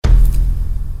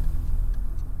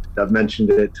I've mentioned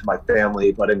it to my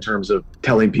family, but in terms of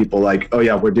telling people like, oh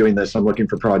yeah, we're doing this, I'm looking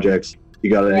for projects,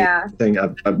 you got anything?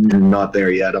 I'm not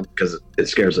there yet because it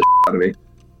scares the out of me.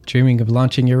 Dreaming of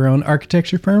launching your own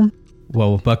architecture firm?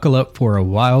 Well, buckle up for a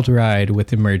wild ride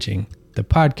with Emerging, the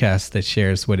podcast that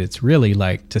shares what it's really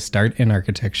like to start an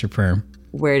architecture firm.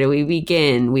 Where do we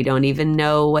begin? We don't even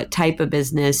know what type of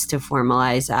business to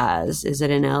formalize as. Is it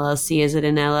an LLC? Is it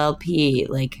an LLP?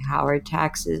 Like, how are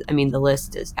taxes? I mean, the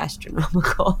list is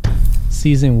astronomical.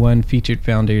 Season 1 featured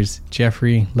founders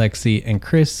Jeffrey, Lexi, and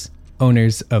Chris,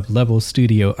 owners of Level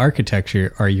Studio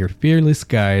Architecture, are your fearless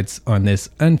guides on this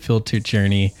unfiltered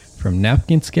journey from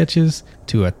napkin sketches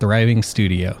to a thriving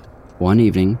studio. One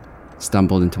evening,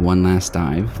 stumbled into one last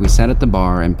dive, we sat at the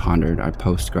bar and pondered our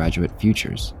postgraduate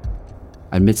futures.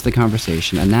 Amidst the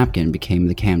conversation, a napkin became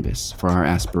the canvas for our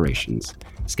aspirations,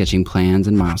 sketching plans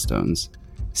and milestones,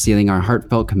 sealing our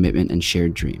heartfelt commitment and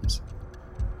shared dreams.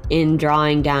 In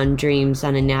drawing down dreams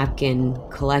on a napkin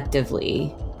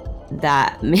collectively,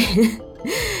 that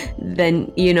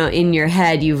then, you know, in your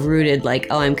head, you've rooted like,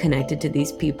 oh, I'm connected to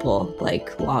these people,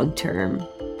 like long term.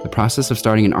 The process of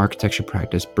starting an architecture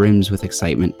practice brims with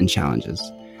excitement and challenges,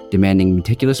 demanding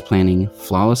meticulous planning,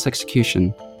 flawless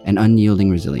execution, and unyielding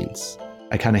resilience.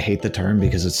 I kind of hate the term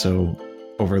because it's so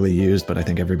overly used, but I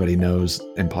think everybody knows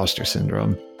imposter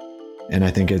syndrome. And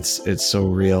I think it's so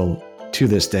real to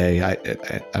this day. I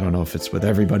don't know if it's with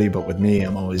everybody, but with me,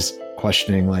 I'm always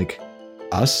questioning like,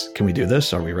 us, can we do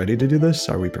this? Are we ready to do this?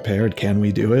 Are we prepared? Can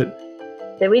we do it?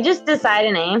 Did we just decide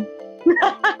a name?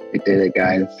 We did it,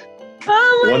 guys.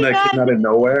 Oh my One that God. came out of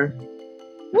nowhere.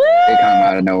 Woo! It came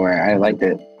out of nowhere. I liked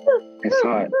it. I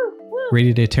saw it.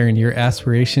 Ready to turn your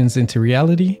aspirations into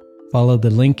reality? Follow the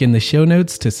link in the show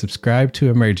notes to subscribe to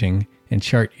Emerging and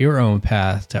chart your own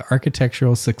path to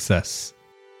architectural success.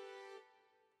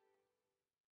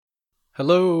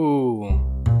 Hello,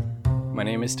 my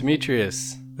name is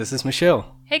Demetrius. This is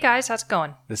Michelle. Hey guys, how's it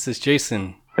going? This is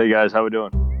Jason. Hey guys, how we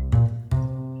doing?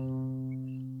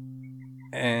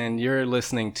 And you're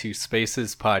listening to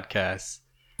Spaces Podcast.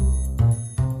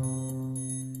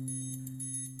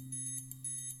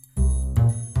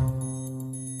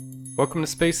 Welcome to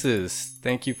Spaces.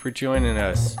 Thank you for joining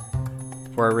us.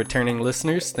 For our returning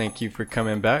listeners, thank you for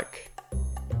coming back.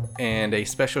 And a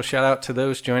special shout out to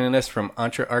those joining us from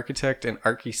Entre Architect and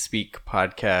ArchiSpeak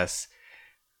podcasts.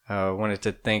 Wanted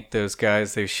to thank those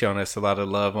guys. They've shown us a lot of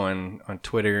love on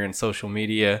Twitter and social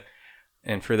media.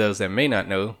 And for those that may not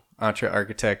know, Entre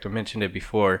Architect, I mentioned it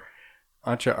before.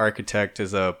 Entre Architect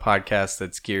is a podcast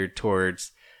that's geared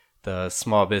towards the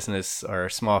small business or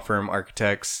small firm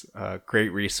architects.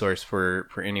 Great resource for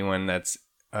anyone that's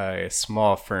a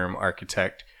small firm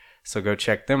architect. So go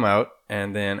check them out.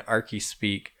 And then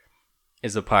ArchiSpeak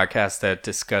is a podcast that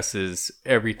discusses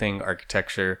everything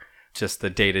architecture, just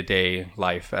the day-to-day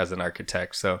life as an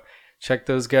architect. So check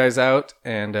those guys out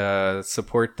and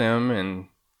support them. And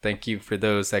thank you for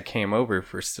those that came over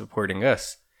for supporting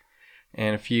us.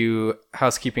 And a few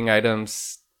housekeeping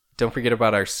items. Don't forget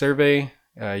about our survey.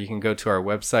 You can go to our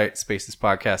website,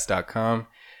 spacespodcast.com.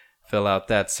 Fill out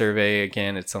that survey.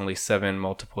 Again, it's only 7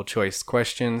 multiple choice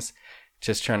questions.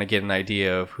 Just trying to get an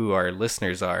idea of who our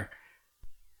listeners are.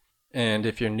 And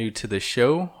if you're new to the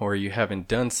show or you haven't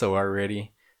done so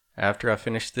already, after I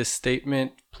finish this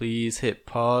statement, please hit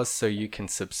pause so you can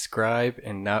subscribe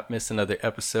and not miss another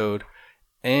episode.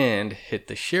 And hit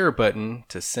the share button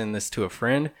to send this to a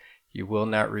friend. You will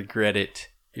not regret it.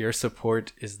 Your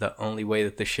support is the only way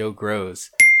that the show grows.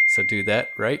 So do that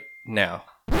right now.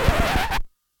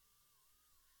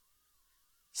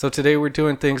 So today we're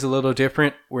doing things a little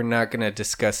different. We're not going to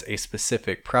discuss a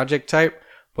specific project type,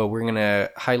 but we're going to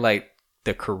highlight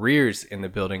the careers in the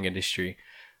building industry.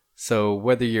 So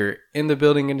whether you're in the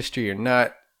building industry or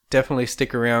not, definitely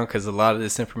stick around because a lot of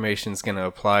this information is going to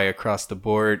apply across the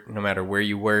board no matter where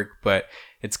you work. But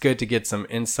it's good to get some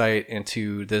insight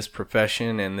into this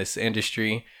profession and this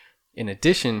industry. In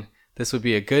addition, this would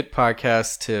be a good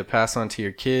podcast to pass on to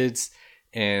your kids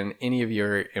and any of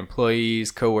your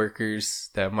employees, coworkers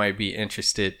that might be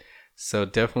interested. So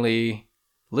definitely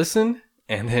listen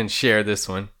and then share this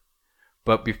one.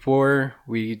 But before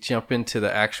we jump into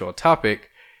the actual topic,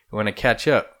 I want to catch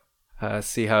up.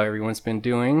 See how everyone's been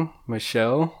doing.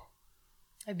 Michelle?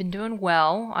 I've been doing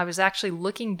well. I was actually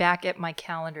looking back at my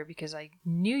calendar because I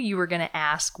knew you were going to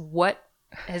ask what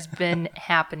has been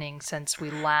happening since we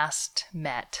last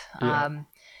met. Yeah.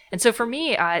 And so for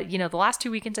me, the last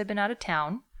 2 weekends I've been out of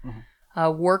town.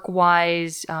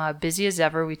 Work-wise, busy as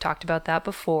ever. We talked about that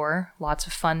before. Lots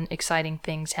of fun, exciting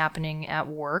things happening at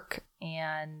work.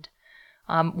 And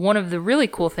One of the really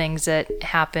cool things that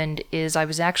happened is I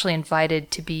was actually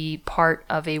invited to be part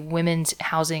of a women's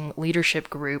housing leadership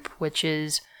group, which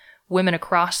is women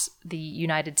across the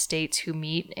United States who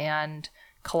meet and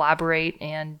collaborate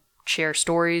and share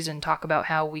stories and talk about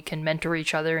how we can mentor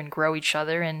each other and grow each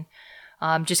other and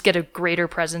just get a greater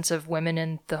presence of women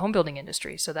in the home building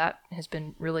industry. So that has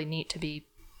been really neat to be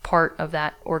part of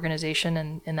that organization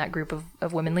and in that group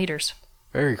of women leaders.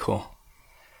 Very cool.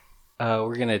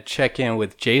 We're going to check in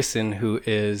with Jason, who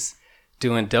is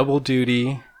doing double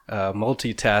duty,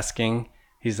 multitasking.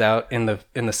 He's out in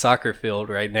the soccer field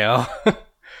right now.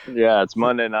 Yeah, it's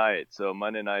Monday night. So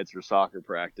Monday nights are soccer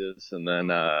practice, and then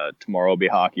tomorrow will be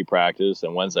hockey practice,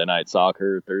 and Wednesday night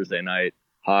soccer, Thursday night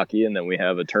hockey, and then we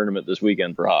have a tournament this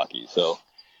weekend for hockey. So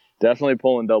definitely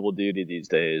pulling double duty these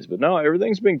days. But no,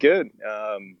 everything's been good.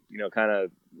 Kind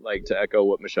of like to echo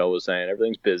what Michelle was saying,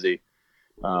 everything's busy.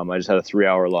 I just had a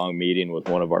 3-hour long meeting with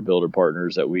one of our builder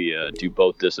partners that we do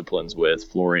both disciplines with,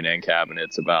 flooring and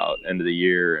cabinets, about end of the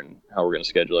year and how we're going to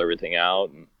schedule everything out,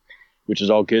 and which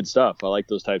is all good stuff. I like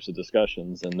those types of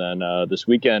discussions. And then this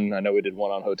weekend, I know we did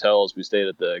one on hotels. We stayed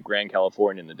at the Grand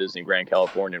Californian, the Disney Grand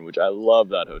Californian, which I love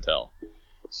that hotel.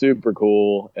 Super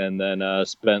cool. And then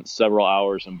spent several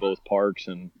hours in both parks,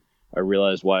 and I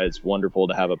realized why it's wonderful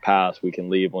to have a pass. We can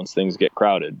leave once things get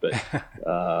crowded, but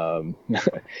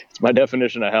it's my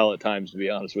definition of hell at times, to be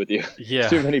honest with you. Yeah.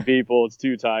 Too many people. It's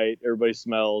too tight. Everybody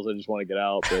smells. I just want to get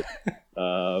out, but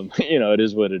it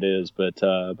is what it is. But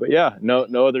yeah, no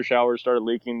other showers started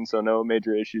leaking. So no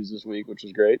major issues this week, which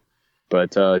is great,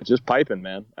 but just piping,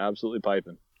 man. Absolutely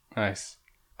piping. Nice.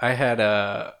 I had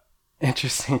a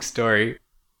interesting story.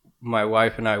 My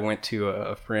wife and I went to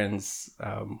a friend's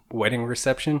wedding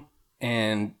reception.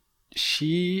 And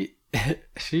she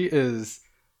is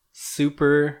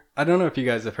super, I don't know if you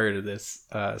guys have heard of this,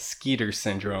 Skeeter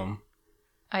syndrome.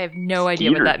 I have no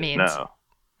idea what that means. No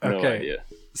Okay. idea.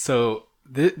 So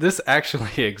this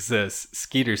actually exists,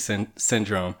 Skeeter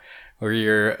syndrome, where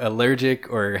you're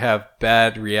allergic or have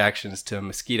bad reactions to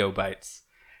mosquito bites.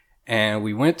 And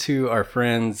we went to our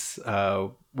friend's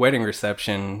wedding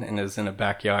reception, and it was in a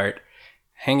backyard,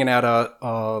 hanging out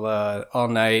all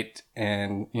night,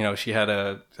 and she had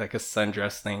a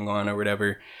sundress thing on or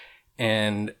whatever,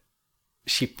 and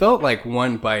she felt like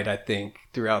one bite, I think,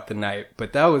 throughout the night,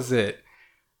 but that was it.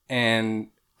 And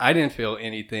I didn't feel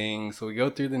anything, so we go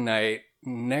through the night.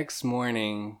 Next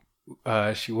morning,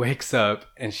 she wakes up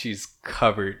and she's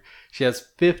covered. She has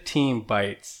 15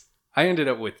 bites. I ended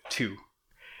up with 2,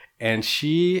 and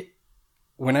she,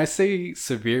 when I say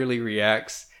severely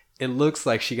reacts, it looks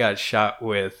like she got shot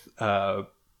with a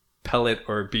pellet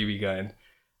or a BB gun,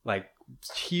 like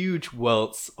huge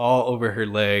welts all over her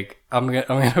leg. I'm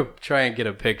gonna try and get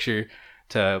a picture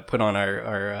to put on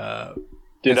our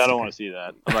Dude, Instagram. I don't want to see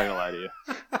that. I'm not gonna lie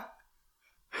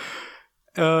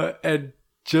to you. And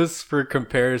just for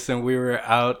comparison, we were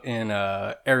out in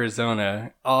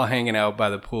Arizona, all hanging out by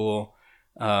the pool,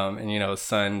 and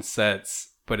sun sets,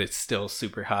 but it's still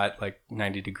super hot, like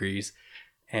 90 degrees,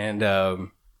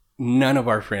 and none of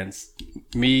our friends,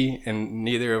 me and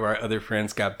neither of our other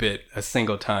friends, got bit a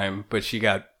single time, but she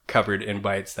got covered in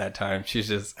bites that time. She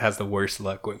just has the worst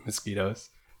luck with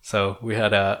mosquitoes. So we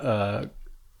had a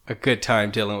good time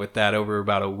dealing with that over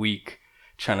about a week,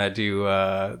 trying to do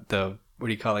the, what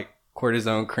do you call it,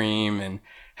 cortisone cream, and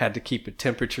had to keep a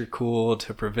temperature cool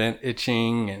to prevent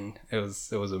itching, and it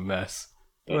was a mess.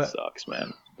 That sucks,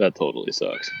 man. That totally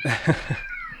sucks.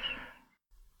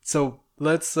 So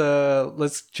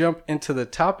let's jump into the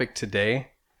topic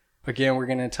today. Again, we're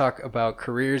going to talk about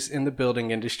careers in the building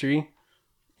industry.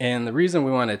 And the reason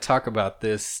we want to talk about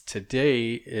this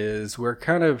today is we're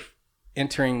kind of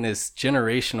entering this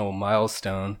generational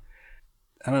milestone.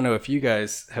 I don't know if you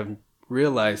guys have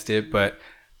realized it, but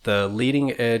the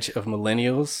leading edge of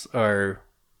millennials are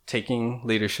taking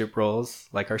leadership roles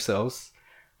like ourselves.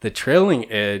 The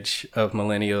trailing edge of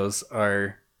millennials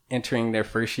are entering their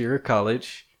first year of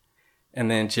college. And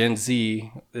then Gen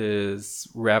Z is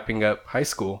wrapping up high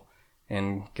school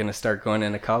and going to start going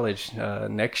into college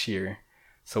next year.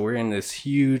 So we're in this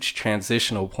huge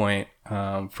transitional point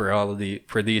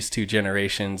for these two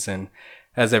generations. And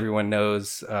as everyone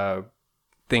knows,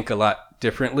 think a lot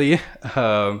differently.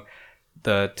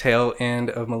 The tail end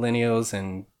of millennials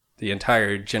and the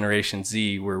entire Generation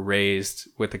Z were raised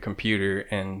with a computer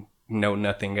and know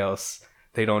nothing else.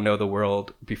 They don't know the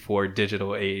world before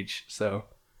digital age. So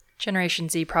Generation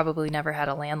Z probably never had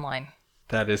a landline.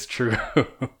 that is true.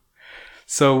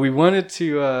 So we wanted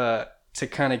to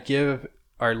kind of give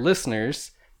our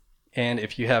listeners, and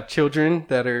if you have children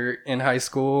that are in high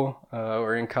school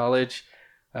or in college,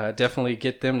 definitely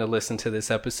get them to listen to this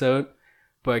episode.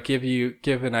 but give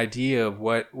an idea of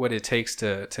what it takes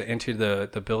to enter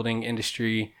the building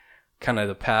industry, kind of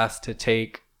the path to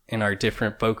take in our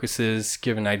different focuses,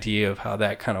 give an idea of how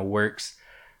that kind of works.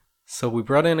 So we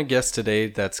brought in a guest today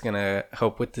that's going to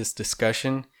help with this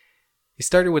discussion. He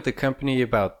started with the company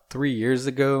about 3 years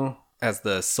ago as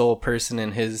the sole person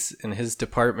in his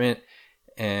department,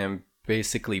 and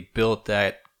basically built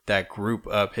that group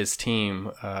up, his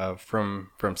team, from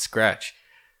scratch.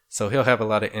 So he'll have a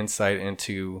lot of insight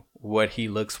into what he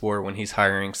looks for when he's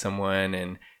hiring someone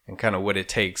and kind of what it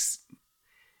takes.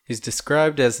 He's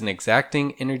described as an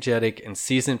exacting, energetic, and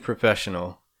seasoned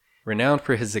professional, renowned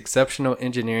for his exceptional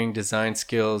engineering design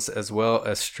skills as well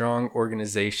as strong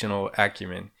organizational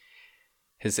acumen.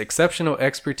 His exceptional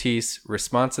expertise,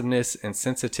 responsiveness, and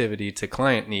sensitivity to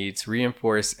client needs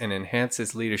reinforce and enhance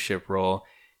his leadership role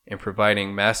in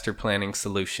providing master planning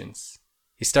solutions.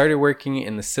 He started working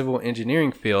in the civil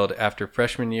engineering field after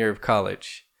freshman year of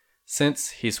college. Since,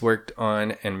 he's worked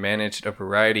on and managed a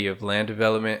variety of land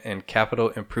development and capital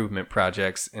improvement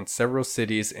projects in several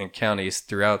cities and counties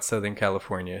throughout Southern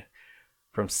California,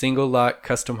 from single-lot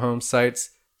custom home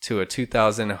sites to a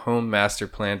 2,000 home master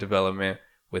plan development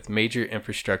with major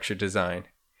infrastructure design.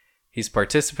 He's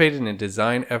participated in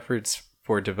design efforts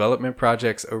for development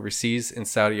projects overseas in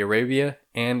Saudi Arabia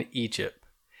and Egypt.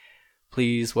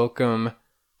 Please welcome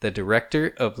the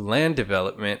Director of Land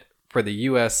Development for the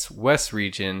U.S. West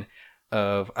region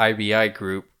of IBI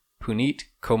Group, Puneet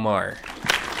Komar.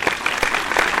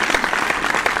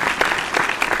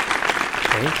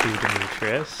 Thank you,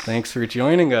 Demetrius. Thanks for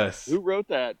joining us. Who wrote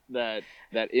that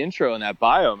intro and that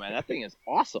bio, man? That thing is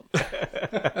awesome.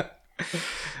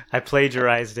 I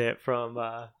plagiarized it from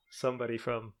somebody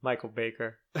from Michael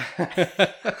Baker. It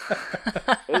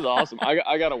was awesome.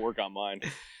 I got to work on mine.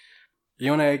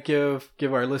 You want to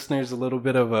give our listeners a little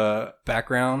bit of a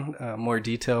background, more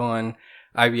detail on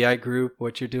IBI Group,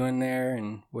 what you're doing there,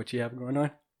 and what you have going on?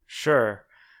 Sure.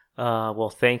 Well,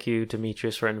 thank you,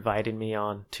 Demetrius, for inviting me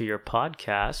on to your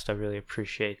podcast. I really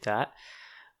appreciate that.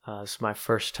 It's my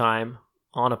first time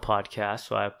on a podcast,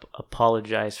 so I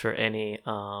apologize for any,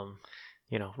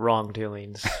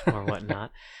 wrongdoings or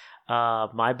whatnot.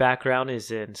 My background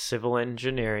is in civil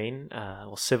engineering,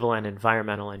 civil and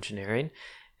environmental engineering,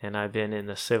 and I've been in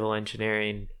the civil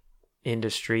engineering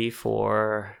industry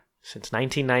since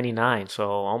 1999, so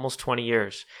almost 20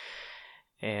 years.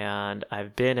 And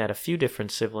I've been at a few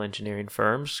different civil engineering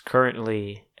firms,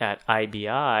 currently at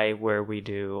IBI, where we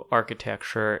do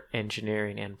architecture,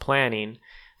 engineering, and planning.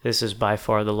 This is by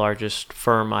far the largest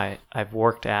firm I've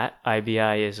worked at.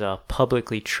 IBI is a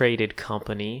publicly traded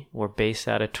company. We're based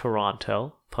out of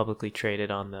Toronto, publicly traded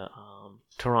on the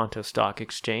Toronto Stock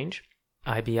Exchange.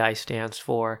 IBI stands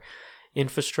for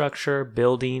Infrastructure,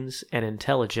 Buildings, and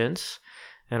Intelligence,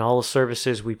 and all the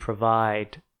services we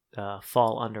provide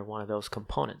fall under one of those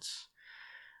components.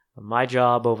 My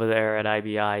job over there at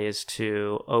IBI is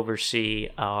to oversee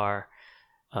our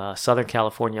Southern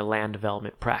California land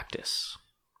development practice.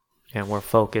 And we're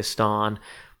focused on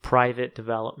private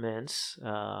developments,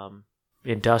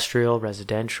 industrial,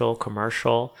 residential,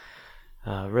 commercial,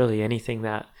 really anything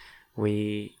that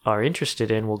we are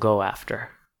interested in, we'll go after.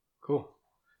 Cool.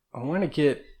 I want to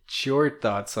get your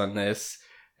thoughts on this,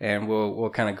 and we'll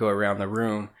kind of go around the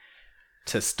room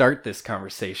to start this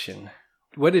conversation.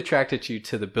 What attracted you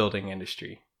to the building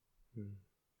industry?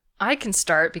 I can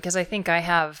start because I think I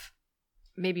have,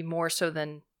 maybe more so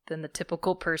than the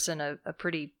typical person, a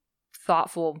pretty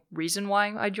thoughtful reason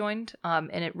why I joined.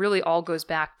 And it really all goes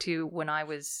back to when I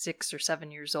was 6 or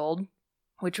 7 years old,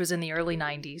 which was in the early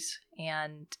 90s.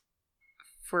 And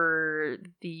for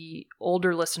the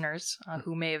older listeners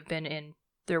who may have been in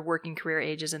their working career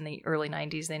ages in the early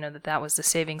 90s, they know that was the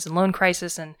savings and loan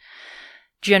crisis. And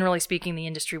generally speaking, the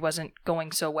industry wasn't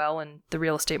going so well and the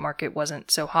real estate market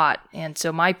wasn't so hot. And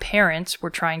so my parents were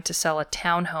trying to sell a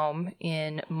townhome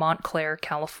in Montclair,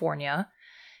 California,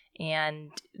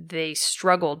 and they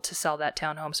struggled to sell that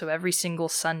townhome. So every single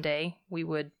Sunday, we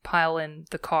would pile in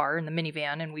the car, in the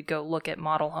minivan, and we'd go look at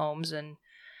model homes and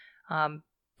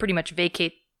pretty much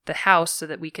vacate the house so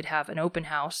that we could have an open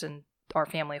house and our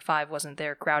family of 5 wasn't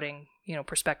there crowding,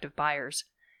 prospective buyers.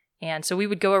 And so we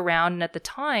would go around, and at the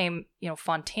time,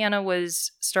 Fontana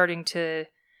was starting to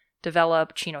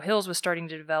develop, Chino Hills was starting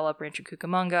to develop, Rancho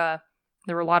Cucamonga.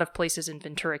 There were a lot of places in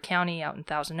Ventura County, out in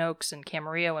Thousand Oaks and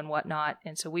Camarillo and whatnot.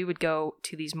 And so we would go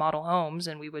to these model homes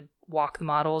and we would walk the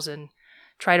models and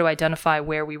try to identify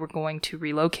where we were going to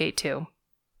relocate to.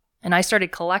 And I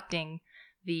started collecting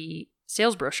the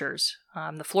sales brochures,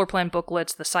 the floor plan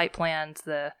booklets, the site plans,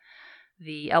 the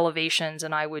the elevations,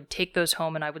 and I would take those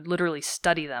home and I would literally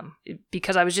study them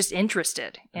because I was just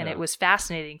interested, and it was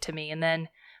fascinating to me. And then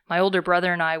my older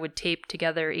brother and I would tape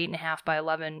together 8.5 by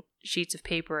 11 sheets of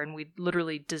paper, and we'd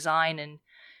literally design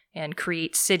and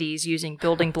create cities using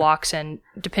building blocks. And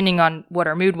depending on what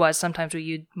our mood was, sometimes we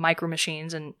used micro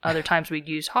machines, and other times we'd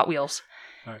use Hot Wheels.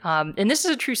 Nice. And this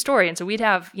is a true story. And so we'd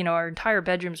have, our entire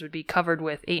bedrooms would be covered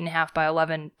with 8.5 by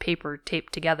 11 paper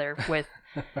taped together with,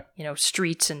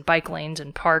 streets and bike lanes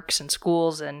and parks and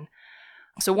schools. And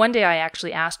so one day I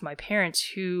actually asked my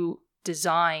parents who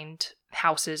designed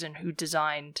houses and who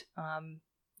designed,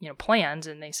 plans.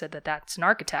 And they said that that's an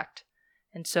architect.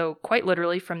 And so quite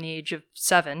literally from the age of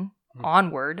 7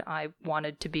 onward, I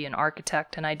wanted to be an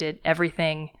architect, and I did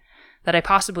everything that I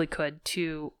possibly could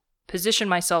to position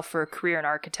myself for a career in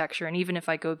architecture. And even if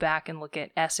I go back and look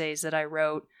at essays that I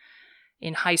wrote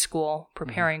in high school,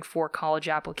 preparing for college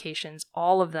applications,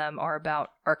 all of them are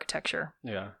about architecture.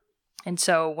 Yeah. And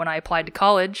so when I applied to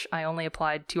college, I only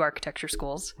applied to architecture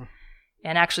schools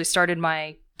and actually started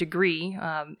my degree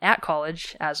at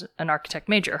college as an architect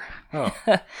major. Oh,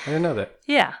 I didn't know that.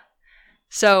 Yeah.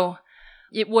 So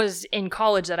it was in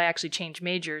college that I actually changed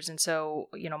majors. And so,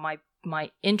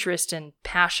 my interest and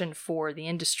passion for the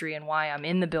industry and why I'm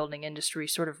in the building industry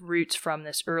sort of roots from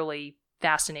this early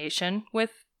fascination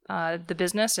with the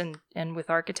business and with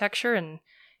architecture, and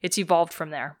it's evolved from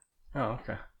there. Oh,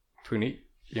 okay. Puneet,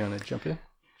 you want to jump in?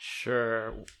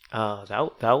 Sure.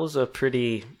 That was a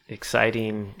pretty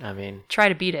exciting. Try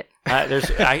to beat it.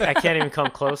 I can't even come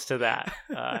close to that.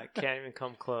 Can't even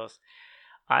come close.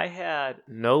 I had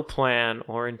no plan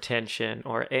or intention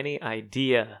or any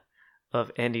idea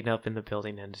of ending up in the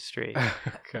building industry.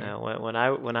 Okay. When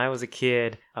I was a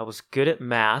kid, I was good at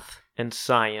math and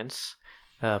science.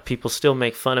 People still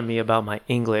make fun of me about my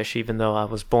English, even though I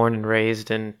was born and raised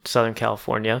in Southern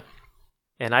California.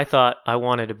 And I thought I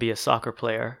wanted to be a soccer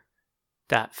player.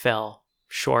 That fell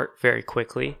short very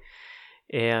quickly.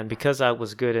 And because I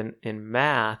was good in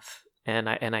math, and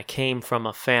I came from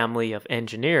a family of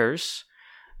engineers,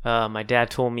 my dad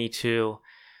told me to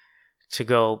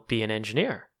go be an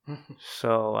engineer.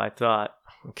 So I thought,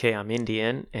 okay, I'm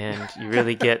Indian, and you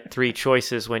really get 3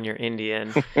 choices when you're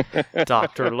Indian: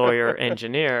 doctor, lawyer,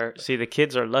 engineer. See, the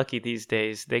kids are lucky these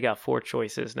days. They got 4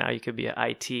 choices. Now you could be an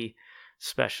IT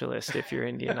specialist if you're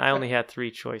Indian. I only had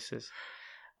 3 choices.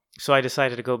 So I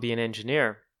decided to go be an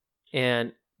engineer.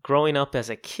 And growing up as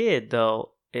a kid,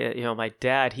 though, my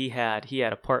dad, he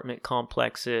had apartment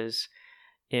complexes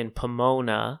in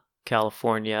Pomona,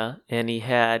 California, and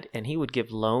he would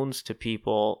give loans to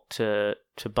people to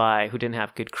buy, who didn't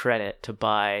have good credit, to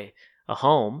buy a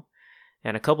home.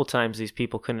 And a couple times these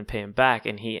people couldn't pay him back,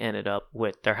 and he ended up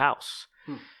with their house.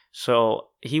 So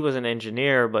he was an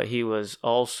engineer, but he was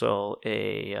also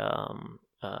a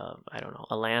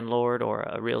landlord or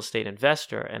a real estate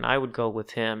investor. And I would go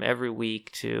with him every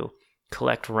week to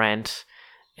collect rent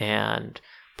and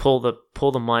pull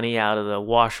the money out of the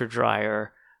washer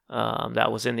dryer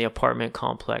that was in the apartment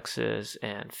complexes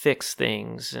and fix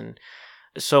things. And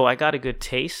so I got a good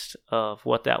taste of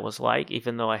what that was like,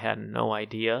 even though I had no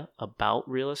idea about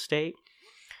real estate.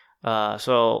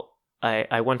 So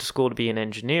I went to school to be an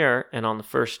engineer, and on the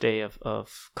first day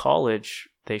of college,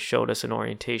 they showed us an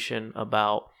orientation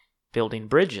about building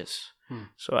bridges.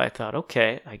 So I thought,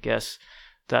 okay, I guess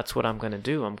that's what I'm going to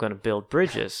do. I'm going to build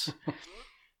bridges.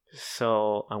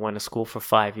 So I went to school for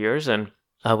 5 years, and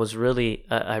I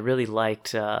really liked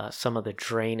some of the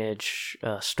drainage,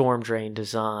 storm drain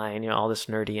design, all this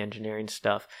nerdy engineering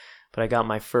stuff. But I got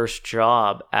my first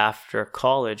job after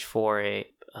college for a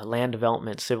land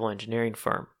development civil engineering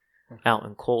firm out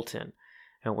in Colton,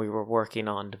 and we were working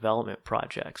on development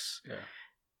projects. Yeah.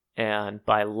 And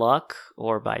by luck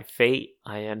or by fate,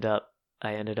 I ended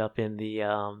up in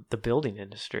the building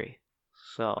industry.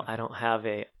 So I don't have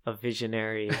a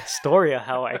visionary story of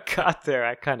how I got there.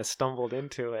 I kind of stumbled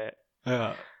into it.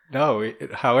 No,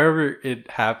 however it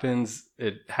happens,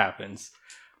 it happens.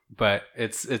 But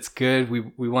it's good.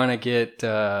 We want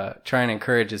to try and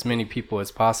encourage as many people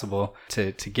as possible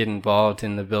to get involved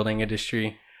in the building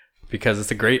industry, because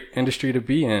it's a great industry to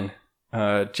be in.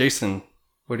 Jason,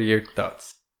 what are your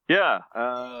thoughts? Yeah,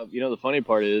 the funny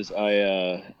part is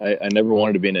I never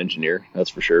wanted to be an engineer. That's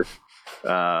for sure.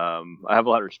 I have a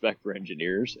lot of respect for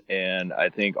engineers, and I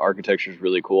think architecture is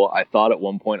really cool. I thought at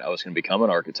one point I was going to become an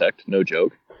architect. No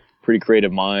joke. Pretty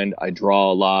creative mind. I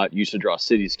draw a lot. Used to draw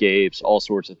cityscapes, all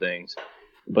sorts of things.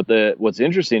 But what's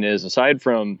interesting is, aside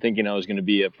from thinking I was going to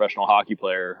be a professional hockey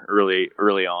player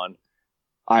early on,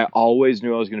 I always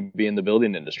knew I was going to be in the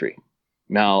building industry.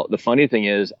 Now, the funny thing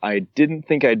is, I didn't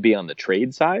think I'd be on the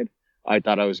trade side. I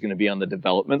thought I was going to be on the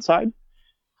development side.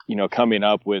 coming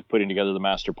up with putting together the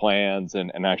master plans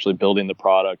and actually building the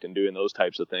product and doing those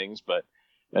types of things. But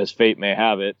as fate may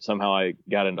have it, somehow I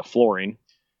got into flooring.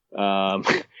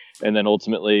 And then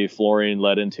ultimately flooring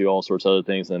led into all sorts of other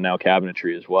things, and now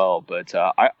cabinetry as well. But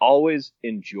I always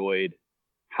enjoyed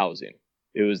housing.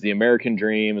 It was the American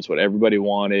dream. It's what everybody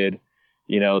wanted,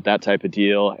 that type of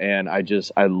deal. And I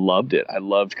loved it. I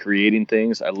loved creating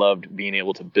things. I loved being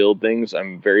able to build things.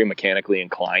 I'm very mechanically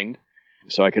inclined.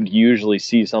 So I could usually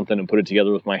see something and put it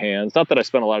together with my hands. Not that I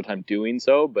spent a lot of time doing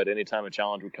so, but anytime a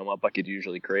challenge would come up, I could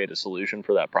usually create a solution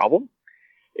for that problem.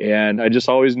 And I just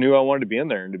always knew I wanted to be in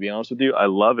there. And to be honest with you, I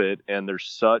love it. And there's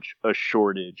such a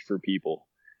shortage for people.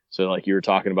 So like you were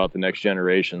talking about the next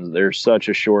generations, there's such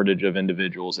a shortage of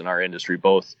individuals in our industry,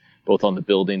 both on the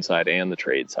building side and the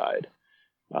trade side.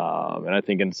 And I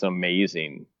think it's an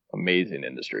amazing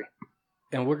industry.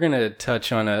 And we're going to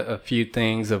touch on a few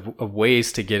things of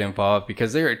ways to get involved,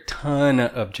 because there are a ton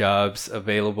of jobs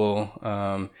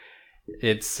available.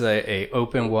 It's a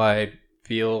open wide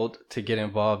field to get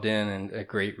involved in, and a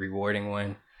great rewarding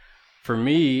one. For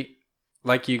me,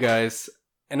 like you guys,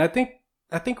 and I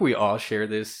think we all share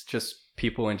this, just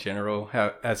people in general,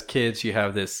 how as kids you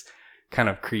have this kind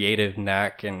of creative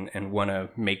knack and want to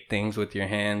make things with your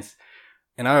hands.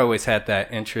 And I always had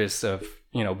that interest of,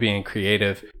 being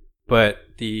creative. But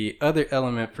the other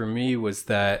element for me was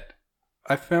that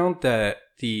I found that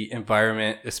the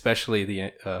environment, especially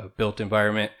the built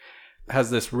environment,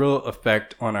 has this real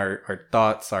effect on our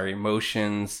thoughts, our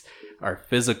emotions, our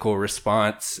physical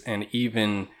response, and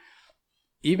even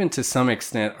to some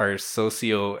extent our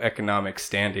socioeconomic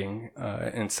standing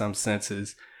in some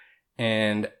senses.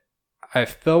 And I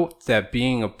felt that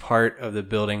being a part of the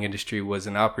building industry was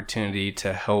an opportunity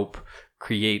to help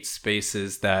create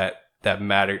spaces that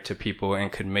mattered to people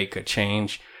and could make a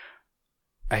change.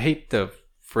 I hate the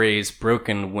phrase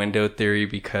broken window theory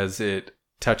because it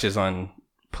touches on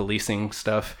policing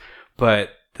stuff, but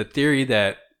the theory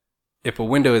that if a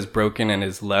window is broken and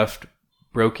is left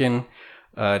broken,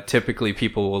 typically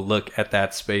people will look at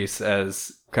that space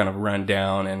as kind of run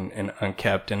down and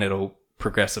unkept, and it'll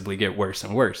progressively get worse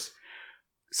and worse.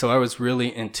 So I was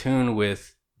really in tune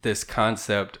with this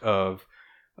concept of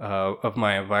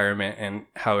my environment, and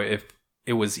how if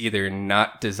it was either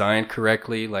not designed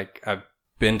correctly, like I've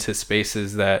been to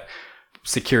spaces that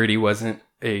security wasn't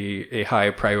a high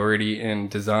priority in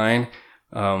design.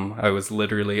 I was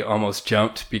literally almost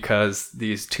jumped because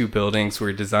these two buildings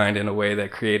were designed in a way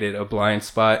that created a blind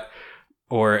spot,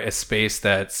 or a space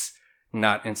that's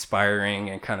not inspiring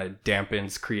and kind of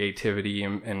dampens creativity,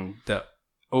 and the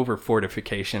over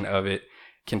fortification of it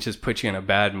can just put you in a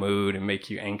bad mood and make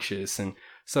you anxious. And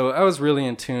so I was really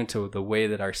in tune to the way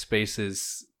that our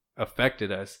spaces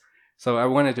affected us. So I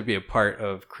wanted to be a part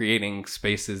of creating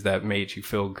spaces that made you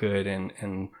feel good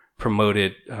and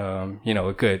promoted,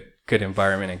 a good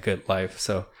environment and good life.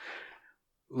 So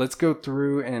let's go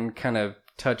through and kind of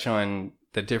touch on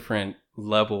the different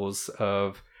levels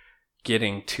of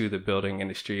getting to the building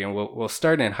industry. And we'll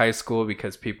start in high school,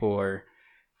 because people are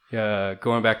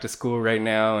going back to school right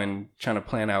now and trying to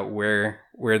plan out where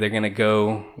they're going to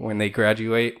go when they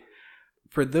graduate.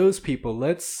 For those people,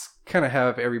 let's kind of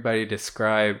have everybody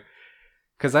describe,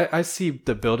 because I see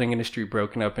the building industry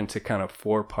broken up into kind of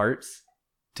 4 parts: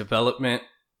 development,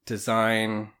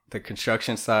 design, the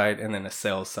construction side, and then the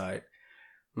sales side.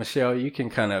 Michelle, you can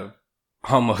kind of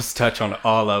almost touch on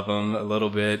all of them a little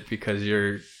bit because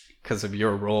of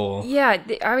your role. Yeah,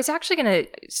 I was actually going to,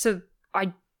 so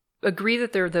I agree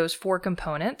that there are those 4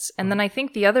 components. And then I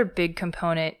think the other big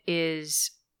component is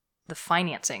the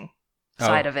financing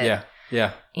side of it.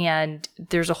 Yeah. And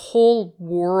there's a whole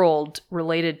world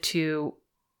related to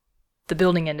the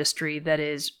building industry that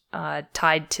is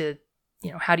tied to,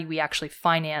 how do we actually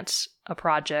finance a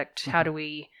project? How do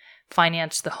we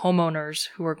finance the homeowners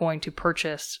who are going to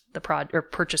purchase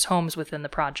purchase homes within the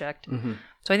project? Mm-hmm.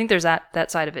 So I think there's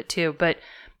that side of it too. But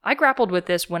I grappled with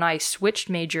this when I switched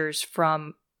majors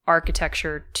from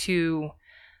architecture to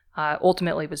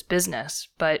ultimately was business.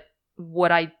 But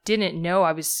what I didn't know,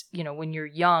 I was, when you're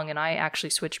young, and I actually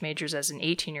switched majors as an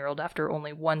 18-year-old after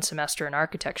only 1 semester in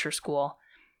architecture school.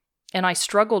 And I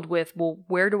struggled with,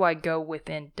 where do I go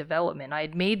within development? I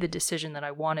had made the decision that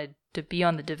I wanted to be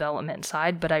on the development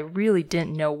side, but I really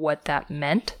didn't know what that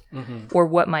meant or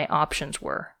what my options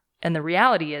were. And the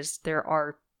reality is there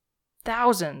are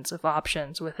thousands of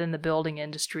options within the building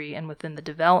industry and within the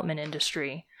development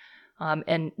industry.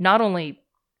 And not only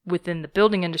within the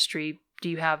building industry do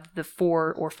you have the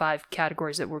 4 or 5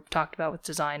 categories that we've talked about with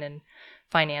design and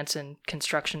finance and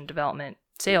construction, development,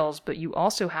 sales, but you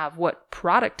also have what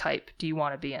product type do you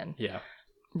want to be in? Yeah.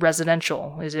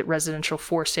 residential? Is it residential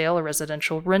for sale or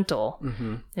residential rental?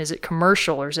 Mm-hmm. Is it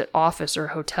commercial or is it office or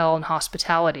hotel and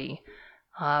hospitality?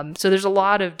 So there's a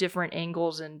lot of different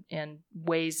angles and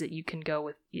ways that you can go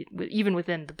with even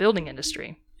within the building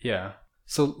industry. Yeah.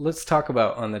 So let's talk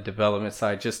about on the development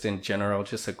side, just in general,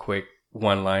 just a quick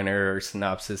one-liner or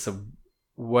synopsis of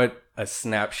what a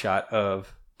snapshot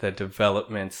of the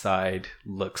development side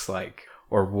looks like,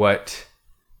 or what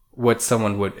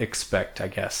someone would expect, I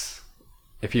guess,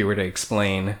 if you were to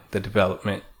explain the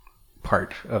development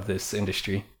part of this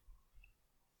industry.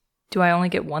 Do I only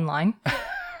get one line?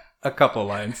 A couple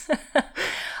lines.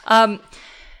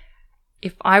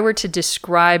 If I were to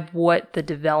describe what the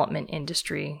development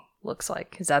industry looks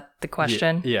like, is that the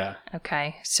question? Yeah.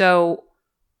 Okay. So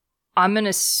I'm going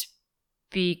to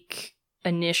speak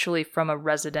initially from a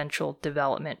residential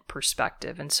development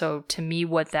perspective. And so to me,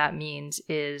 what that means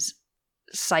is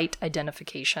site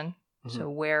identification. Mm-hmm. So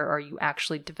where are you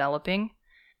actually developing?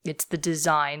 It's the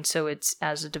design. So it's,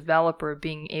 as a developer,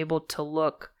 being able to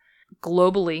look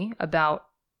globally about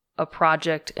a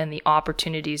project and the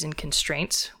opportunities and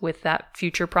constraints with that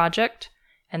future project,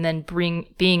 and then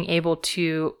being able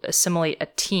to assimilate a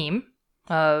team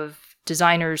of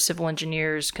designers, civil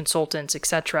engineers, consultants,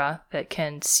 etc., that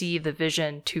can see the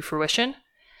vision to fruition,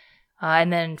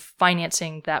 and then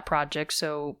financing that project.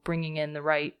 So bringing in the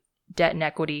right debt and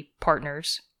equity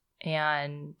partners.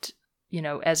 And,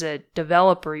 as a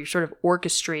developer, you're sort of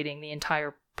orchestrating the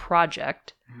entire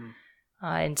project,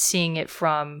 and seeing it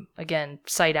from, again,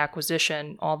 site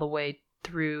acquisition all the way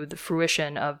through the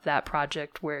fruition of that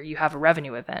project where you have a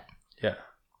revenue event. Yeah.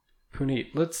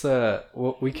 Puneet, let's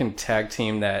we can tag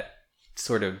team that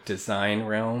sort of design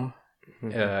realm.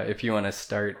 If you want to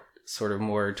start sort of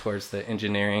more towards the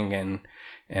engineering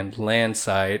and land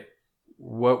side,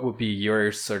 what would be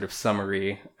your sort of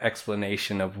summary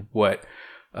explanation of what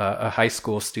a high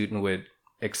school student would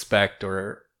expect,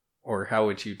 or how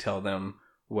would you tell them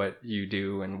what you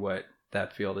do and what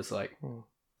that field is like?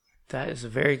 That is a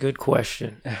very good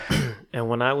question. And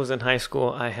when I was in high school,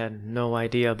 I had no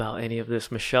idea about any of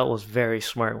this. Michelle was very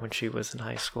smart when she was in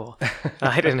high school.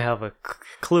 I didn't have a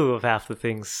clue of half the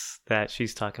things that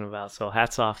she's talking about. So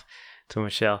hats off to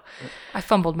Michelle. I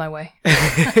fumbled my way.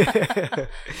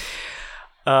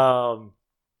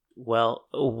 Well,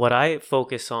 what I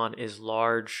focus on is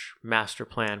large master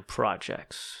plan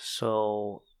projects.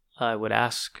 So I would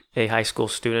ask a high school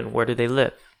student, where do they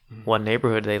live? What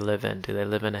neighborhood do they live in? Do they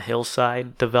live in a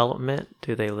hillside development?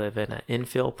 Do they live in an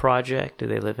infill project? Do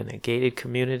they live in a gated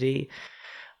community?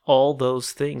 All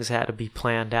those things had to be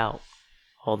planned out.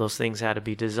 All those things had to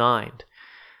be designed.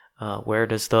 Where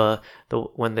does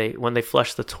when they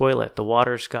flush the toilet, the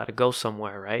water's got to go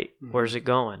somewhere, right? Where's it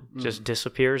going? Just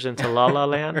disappears into La La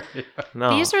Land? No.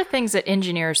 These are things that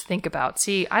engineers think about.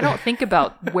 See, I don't think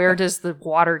about where does the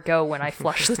water go when I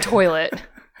flush the toilet.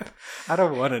 I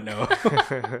don't want to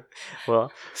know.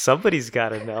 Well, somebody's got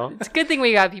to know. It's a good thing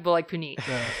we got people like Puneet.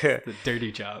 The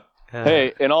dirty job.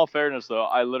 Hey, in all fairness, though,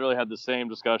 I literally had the same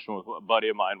discussion with a buddy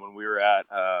of mine when we were at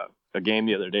a game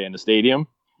the other day in the stadium.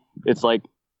 It's like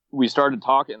we started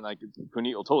talking, like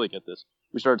Puneet will totally get this.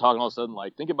 We started talking all of a sudden,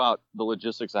 like, think about the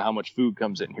logistics of how much food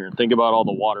comes in here, and think about all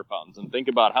the water fountains, and think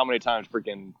about how many times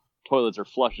freaking toilets are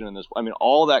flushing in this. I mean,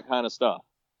 all that kind of stuff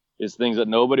is things that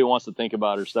nobody wants to think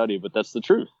about or study, but that's the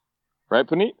truth. Right,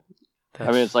 Puneet? I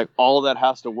mean, it's like all of that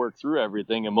has to work through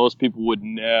everything, and most people would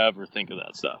never think of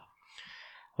that stuff.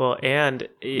 Well, and,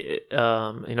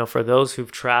 for those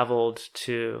who've traveled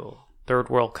to third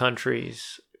world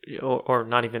countries, or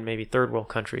not even maybe third world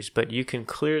countries, but you can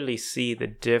clearly see the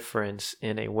difference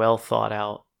in a well thought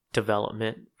out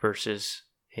development versus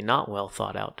a not well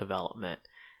thought out development.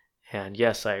 And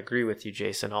yes, I agree with you,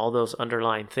 Jason. All those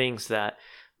underlying things that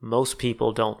most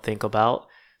people don't think about,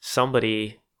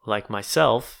 somebody like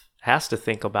myself has to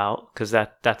think about, because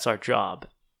that's our job.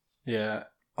 Yeah.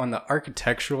 On the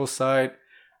architectural side,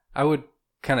 I would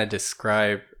kind of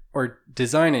describe, or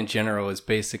design in general is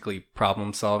basically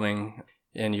problem solving,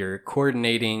 and you're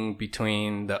coordinating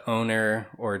between the owner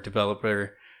or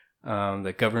developer,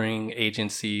 the governing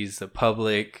agencies, the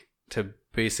public, to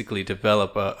basically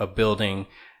develop a building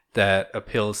that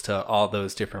appeals to all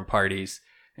those different parties.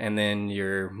 And then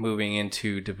you're moving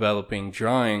into developing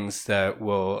drawings that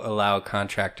will allow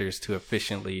contractors to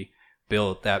efficiently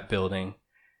build that building.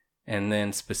 And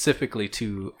then specifically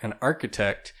to an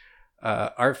architect,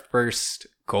 our first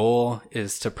goal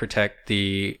is to protect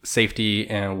the safety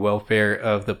and welfare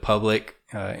of the public,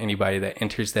 anybody that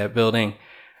enters that building.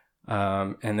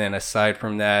 And then aside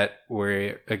from that,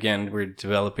 we're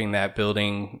developing that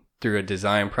building through a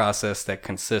design process that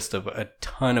consists of a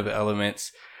ton of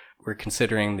elements. We're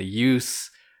considering the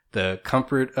use, the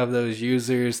comfort of those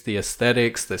users, the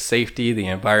aesthetics, the safety, the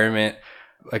environment,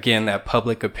 again, that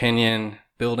public opinion,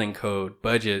 building code,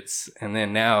 budgets, and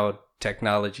then now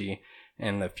technology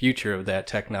and the future of that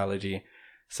technology.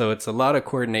 So it's a lot of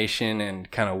coordination and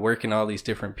kind of working all these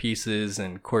different pieces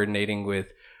and coordinating with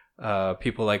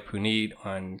people like Puneet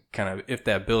on kind of if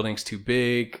that building's too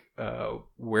big,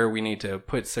 where we need to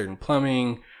put certain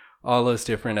plumbing, all those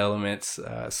different elements.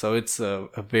 So it's a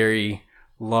very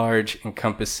large,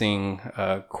 encompassing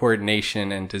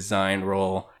coordination and design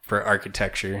role for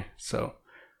architecture. So,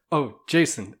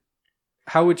 Jason,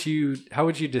 how would you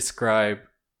describe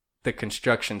the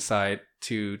construction side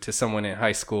to someone in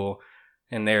high school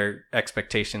and their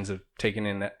expectations of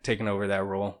taking over that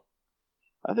role?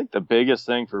 I think the biggest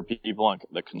thing for people on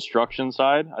the construction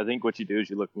side, I think what you do is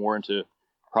you look more into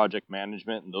project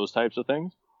management and those types of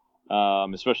things,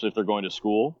 especially if they're going to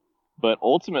school. But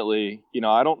ultimately,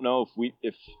 I don't know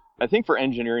if I think for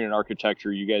engineering and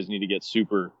architecture, you guys need to get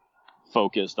super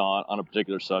focused on a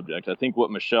particular subject. I think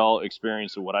what Michelle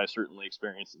experienced and what I certainly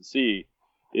experienced and see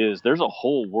is there's a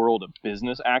whole world of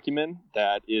business acumen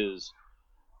that is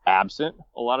absent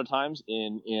a lot of times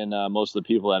in most of the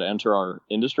people that enter our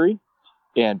industry.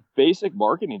 And basic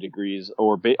marketing degrees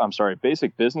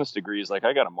basic business degrees, like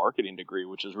I got a marketing degree,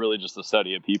 which is really just the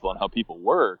study of people and how people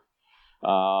work,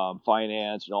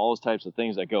 finance and all those types of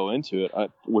things that go into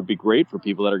it, would be great for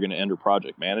people that are going to enter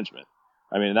project management.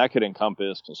 I mean, that could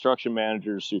encompass construction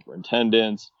managers,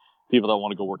 superintendents, people that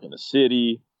want to go work in the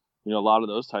city, a lot of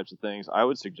those types of things. I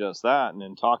would suggest that. And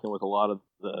then talking with a lot of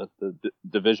the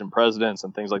division presidents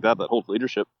and things like that hold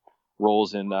leadership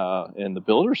roles in the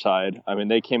builder side. I mean,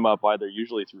 they came up either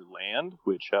usually through land,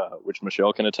 which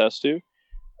Michelle can attest to,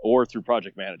 or through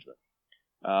project management,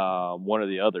 one or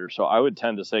the other. So I would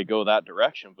tend to say go that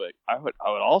direction. But I would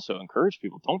also encourage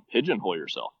people, don't pigeonhole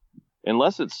yourself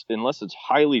unless it's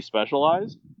highly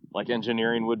specialized, like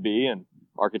engineering would be and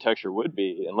architecture would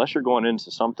be. Unless you're going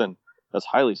into something that's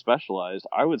highly specialized,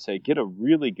 I would say get a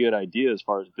really good idea as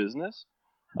far as business.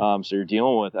 So you're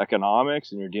dealing with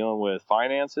economics and you're dealing with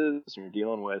finances and you're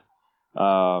dealing with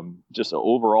just an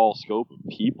overall scope of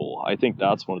people. I think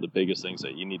that's one of the biggest things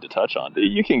that you need to touch on.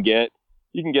 You can get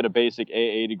a basic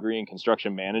AA degree in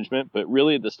construction management, but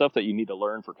really the stuff that you need to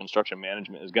learn for construction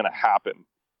management is going to happen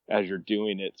as you're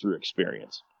doing it through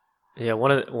experience. Yeah,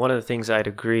 one of the things I'd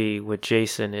agree with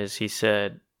Jason is he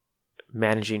said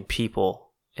managing people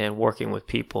and working with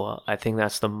people. I think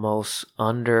that's the most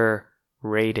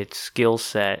underrated skill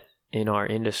set in our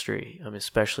industry,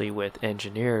 especially with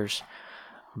engineers.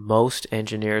 Most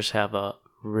engineers have a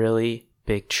really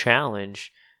big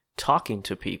challenge talking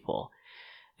to people,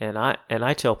 and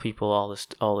I tell people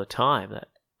all the time that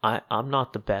I'm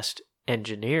not the best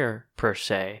engineer per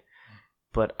se,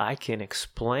 but I can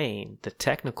explain the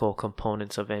technical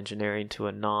components of engineering to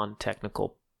a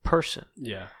non-technical person.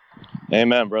 Yeah.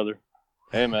 Amen, brother.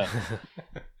 Amen.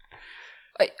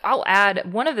 I'll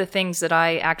add one of the things that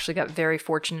I actually got very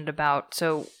fortunate about.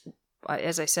 So,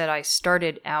 as I said, I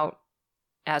started out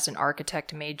as an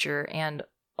architect major, and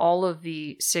all of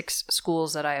the 6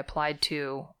 schools that I applied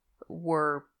to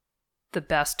were the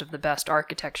best of the best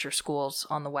architecture schools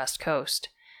on the West Coast.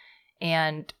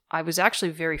 And I was actually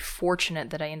very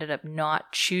fortunate that I ended up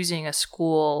not choosing a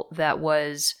school that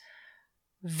was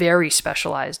very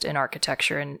specialized in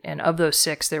architecture. And of those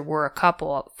 6, there were a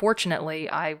couple. Fortunately,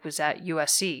 I was at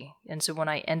USC. And so when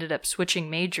I ended up switching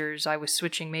majors, I was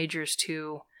switching majors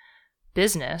to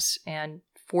business. And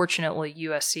fortunately,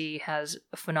 USC has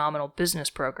a phenomenal business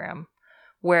program.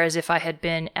 Whereas if I had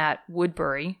been at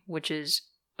Woodbury, which is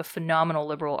a phenomenal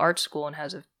liberal arts school and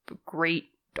has a great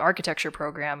architecture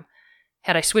program,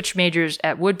 had I switched majors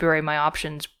at Woodbury, my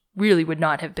options really would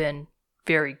not have been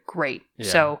very great.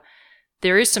 Yeah. So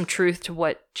there is some truth to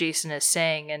what Jason is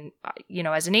saying. And,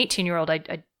 as an 18-year-old,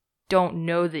 I don't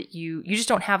know that you just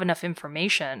don't have enough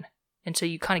information. And so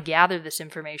you kind of gather this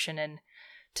information, and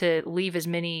to leave as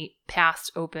many paths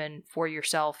open for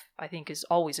yourself, I think is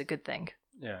always a good thing.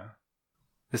 Yeah.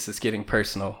 This is getting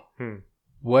personal.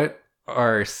 What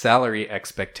are salary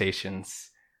expectations?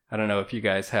 I don't know if you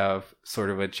guys have sort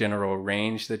of a general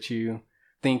range that you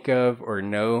think of or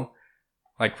know,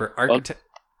 like for architect.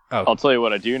 I'll tell you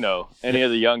what I do know. Any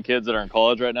of the young kids that are in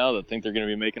college right now that think they're going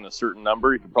to be making a certain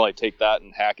number, you can probably take that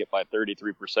and hack it by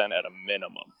 33% at a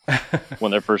minimum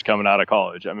when they're first coming out of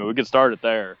college. I mean, we could start it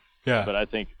there. Yeah. But I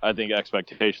think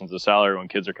expectations of salary when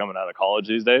kids are coming out of college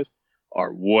these days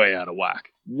are way out of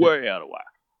whack. Way out of whack.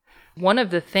 One of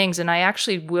the things, and I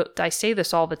say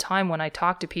this all the time when I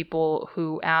talk to people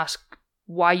who ask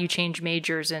why you change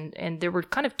majors, and there were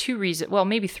kind of 2 reasons, well,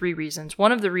 maybe 3 reasons.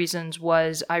 One of the reasons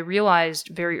was I realized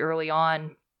very early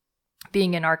on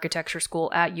being in architecture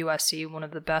school at USC, one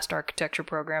of the best architecture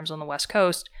programs on the West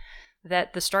Coast,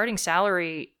 that the starting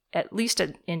salary, at least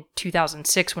in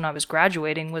 2006 when I was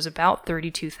graduating, was about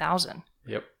 $32,000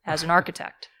 as an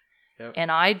architect.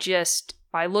 And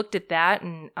I looked at that,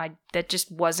 and that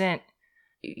just wasn't,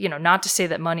 not to say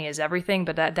that money is everything,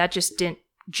 but that just didn't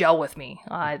gel with me.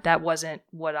 That wasn't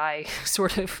what I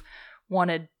sort of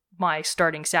wanted my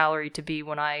starting salary to be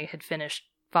when I had finished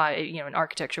in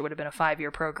architecture would have been a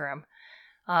 5-year program.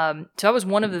 So that was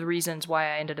one of the reasons why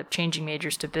I ended up changing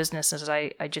majors to business, is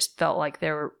I just felt like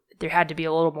there had to be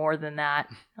a little more than that,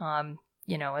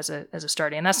 as a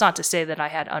starting. And that's not to say that I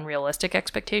had unrealistic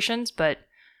expectations, but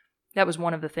that was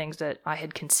one of the things that I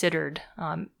had considered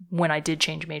when I did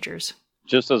change majors.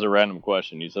 Just as a random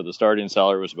question, you said the starting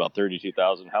salary was about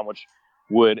 $32,000. How much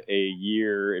would a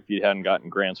year, if you hadn't gotten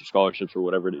grants or scholarships or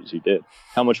whatever it is you did,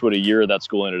 how much would a year of that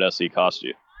schooling at SC cost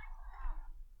you?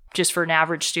 Just for an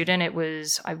average student, it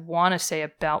was, I want to say,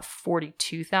 about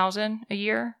 $42,000 a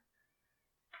year.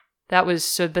 That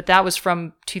was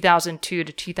from 2002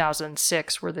 to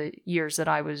 2006 were the years that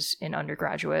I was in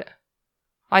undergraduate.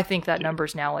 I think that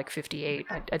number's now like 58.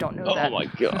 I don't know that. Oh my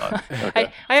god!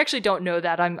 Okay. I actually don't know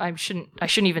that. I shouldn't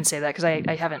even say that because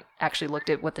I haven't actually looked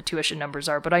at what the tuition numbers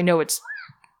are, but I know it's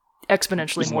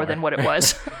exponentially more than what it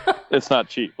was. It's not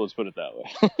cheap. Let's put it that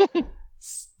way.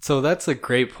 So that's a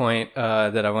great point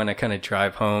that I want to kind of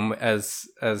drive home as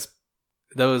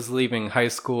those leaving high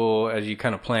school, as you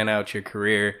kind of plan out your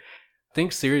career.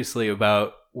 Think seriously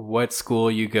about what school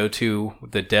you go to,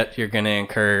 the debt you're going to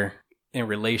incur in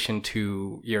relation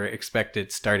to your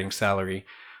expected starting salary.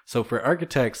 So for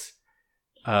architects,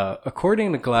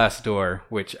 according to Glassdoor,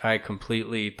 which I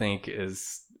completely think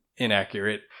is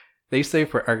inaccurate, they say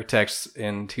for architects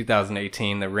in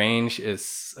 2018, the range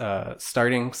is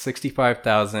starting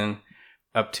 $65,000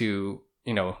 up to,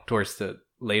 towards the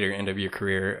later end of your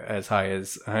career, as high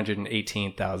as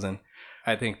 $118,000.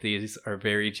 I think these are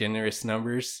very generous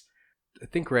numbers. I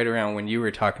think right around when you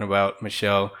were talking about,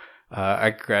 Michelle, I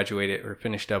graduated or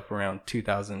finished up around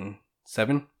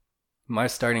 2007. My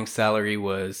starting salary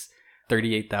was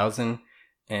 $38,000,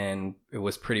 and it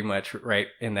was pretty much right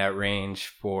in that range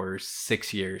for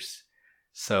 6 years.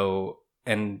 So,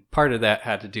 and part of that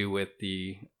had to do with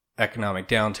the economic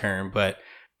downturn, but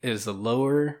it is a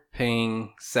lower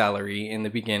paying salary in the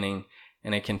beginning,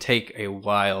 and it can take a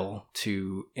while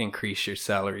to increase your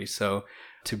salary. So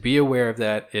to be aware of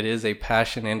that, it is a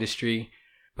passion industry,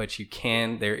 but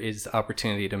there is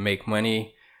opportunity to make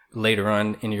money later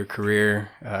on in your career.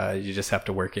 You just have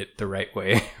to work it the right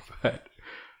way. But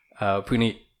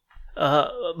Puneet.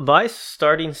 My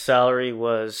starting salary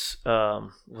was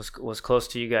close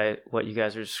to what you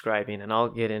guys are describing, and I'll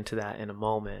get into that in a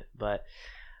moment. But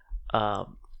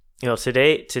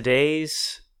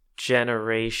today's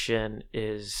generation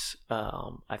is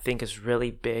I think is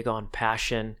really big on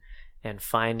passion and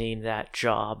finding that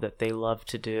job that they love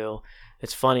to do.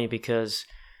 It's funny because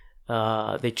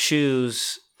they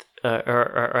choose,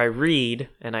 or I read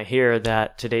and I hear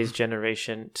that today's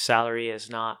generation salary is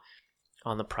not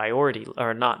on the priority,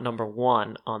 or not number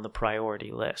one on the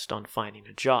priority list on finding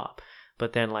a job.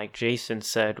 But then, like Jason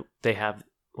said,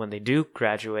 when they do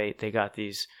graduate, they got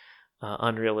these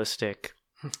unrealistic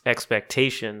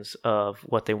expectations of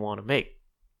what they want to make.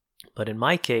 But in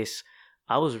my case,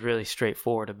 I was really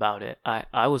straightforward about it.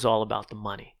 I was all about the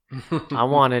money. I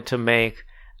wanted to make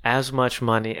as much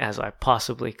money as I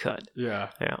possibly could. Yeah.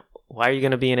 Why are you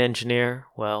going to be an engineer?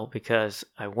 Well, because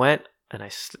I went and I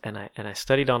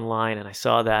studied online, and I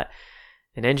saw that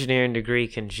an engineering degree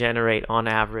can generate on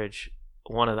average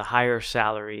one of the higher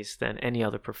salaries than any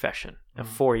other profession. A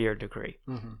 4-year degree.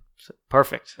 Mm-hmm. So,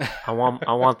 perfect. I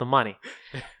want the money,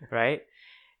 right?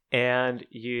 And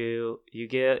you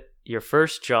get your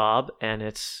first job, and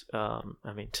it's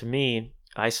to me,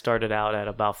 I started out at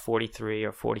about $43,000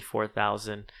 or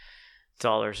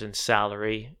 $44,000 in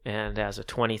salary, and as a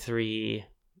 23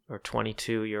 or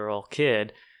 22-year-old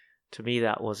kid, to me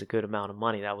that was a good amount of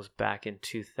money. That was back in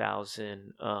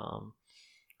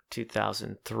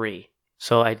 2003.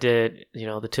 So I did,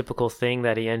 the typical thing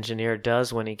that an engineer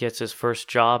does when he gets his first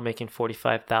job, making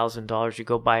 $45,000. You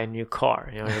go buy a new car.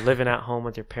 You're living at home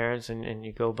with your parents, and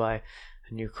you go buy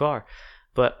a new car.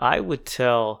 But I would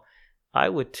tell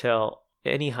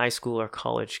any high school or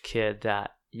college kid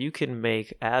that you can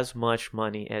make as much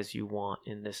money as you want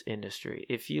in this industry.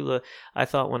 If you look, I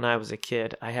thought when I was a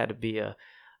kid, I had to be a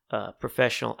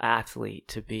professional athlete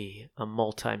to be a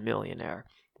multimillionaire.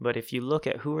 But if you look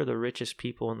at who are the richest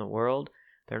people in the world,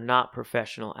 they're not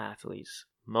professional athletes.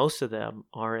 Most of them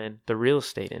are in the real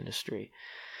estate industry.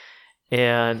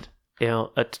 And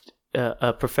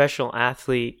a professional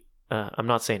athlete I'm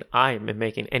not saying I'm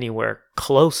making anywhere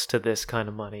close to this kind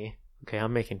of money. Okay,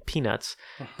 I'm making peanuts,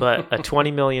 but a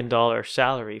 $20 million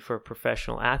salary for a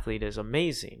professional athlete is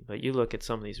amazing. But you look at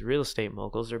some of these real estate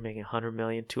moguls, they're making $100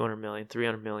 million, $200 million,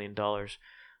 $300 million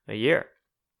a year.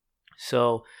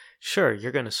 So sure,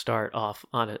 you're going to start off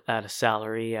at a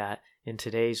salary in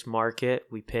today's market,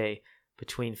 we pay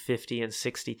between $50,000 and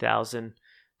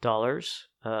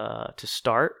 $60,000 to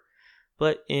start.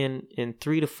 But in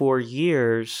 3 to 4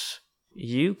 years,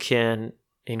 you can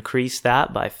increase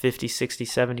that by 50, 60,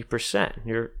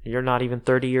 70%. You're not even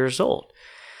 30 years old.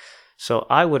 So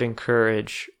I would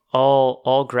encourage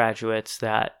all graduates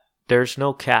that there's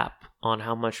no cap on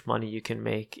how much money you can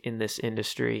make in this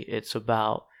industry. It's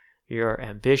about your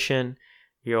ambition,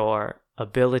 your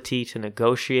ability to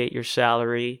negotiate your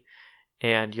salary,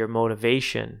 and your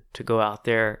motivation to go out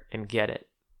there and get it.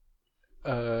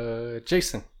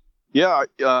 Jason. Yeah,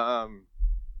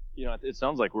 it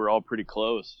sounds like we're all pretty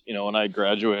close. When I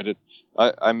graduated,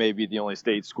 I may be the only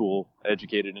state school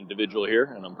educated individual here,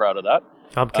 and I'm proud of that.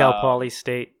 I'm Cal Poly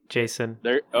State, Jason.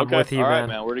 Okay, I'm with you, all right, man.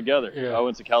 man, we're together. Yeah. I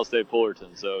went to Cal State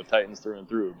Fullerton, so Titans through and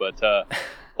through. But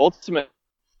ultimately,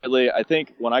 I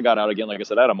think when I got out again, like I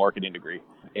said, I had a marketing degree.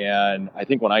 And I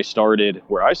think when I started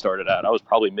where I started at, I was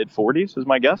probably mid-40s is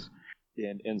my guess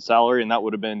in salary, and that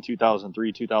would have been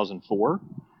 2003, 2004.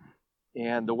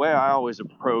 And the way I always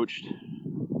approached,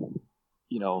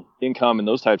 income and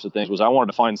those types of things was I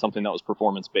wanted to find something that was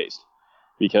performance-based.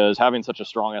 Because having such a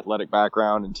strong athletic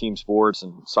background in team sports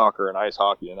and soccer and ice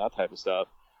hockey and that type of stuff,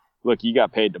 look, you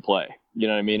got paid to play. You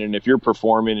know what I mean? And if you're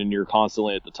performing and you're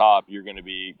constantly at the top, you're going to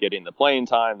be getting the playing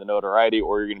time, the notoriety,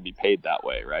 or you're going to be paid that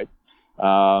way, right?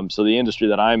 So the industry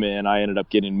that I'm in, I ended up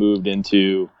getting moved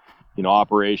into,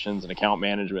 operations and account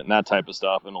management and that type of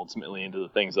stuff, and ultimately into the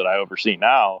things that I oversee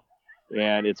now.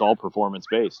 And it's all performance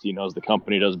based. As the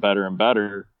company does better and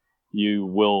better, you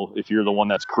will, if you're the one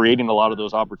that's creating a lot of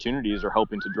those opportunities or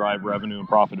helping to drive revenue and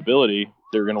profitability,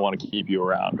 they're going to want to keep you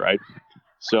around, right?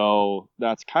 So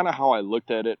that's kind of how I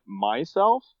looked at it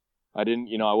myself. I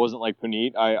wasn't like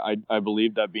Puneet. I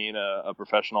believed that being a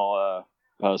professional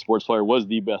sports player was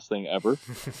the best thing ever.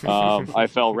 I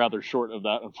fell rather short of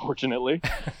that, unfortunately.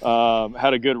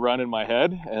 Had a good run in my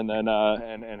head, and then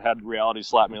and had reality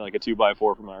slap me like a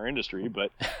 2x4 from our industry.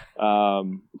 But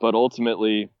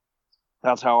ultimately,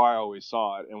 that's how I always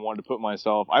saw it and wanted to put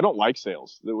myself. I don't like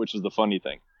sales, which is the funny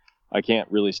thing. I can't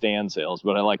really stand sales,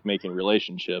 but I like making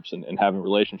relationships and having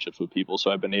relationships with people. So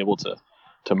I've been able to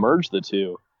merge the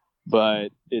two. But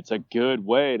it's a good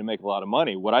way to make a lot of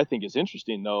money. What I think is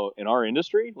interesting, though, in our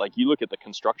industry, like you look at the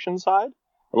construction side,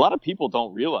 a lot of people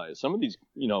don't realize some of these,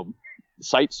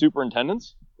 site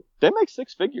superintendents, they make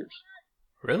 6 figures.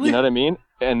 Really? You know what I mean?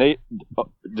 And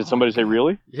did somebody say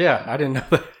really? Yeah, I didn't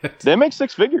know that. They make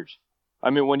 6 figures. I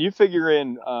mean, when you figure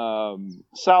in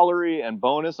salary and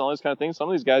bonus and all these kind of things, some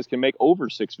of these guys can make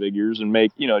over 6 figures and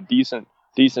make, a decent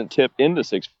tip into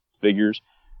 6 figures.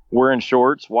 Wearing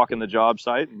shorts, walking the job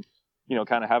site, and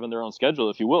kind of having their own schedule,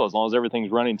 if you will. As long as everything's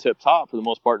running tip top, for the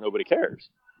most part, nobody cares.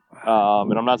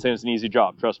 And I'm not saying it's an easy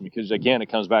job, trust me, because again, it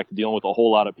comes back to dealing with a whole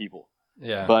lot of people.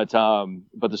 Yeah. But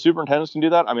the superintendents can do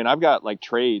that. I mean, I've got like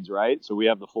trades, right? So we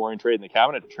have the flooring trade and the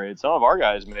cabinet trade. Some of our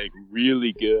guys make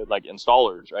really good, like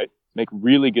installers, right? Make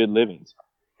really good livings,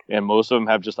 and most of them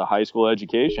have just a high school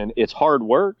education. It's hard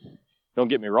work. Don't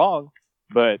get me wrong,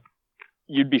 but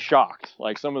you'd be shocked.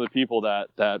 Like some of the people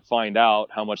that find out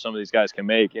how much some of these guys can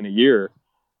make in a year,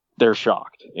 they're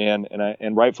shocked, and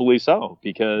rightfully so,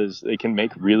 because they can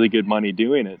make really good money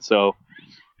doing it. So,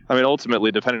 I mean,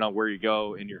 ultimately, depending on where you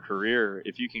go in your career,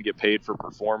 if you can get paid for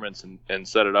performance and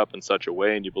set it up in such a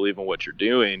way and you believe in what you're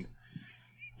doing,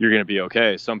 you're going to be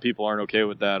okay. Some people aren't okay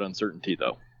with that uncertainty,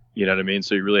 though. You know what I mean?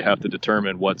 So you really have to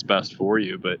determine what's best for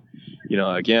you. But,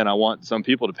 again, I want some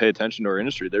people to pay attention to our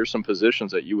industry. There's some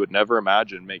positions that you would never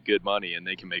imagine make good money, and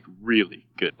they can make really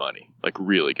good money, like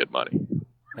really good money.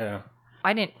 Yeah.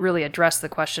 I didn't really address the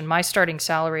question. My starting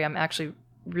salary, I'm actually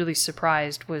really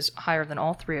surprised, was higher than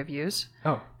all 3 of yous.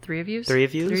 Oh. 3 of yous? 3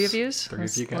 of yous? 3 of yous? 3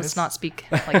 of you guys? Let's not speak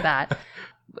like that.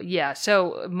 Yeah,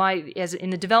 so as in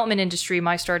the development industry,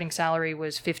 my starting salary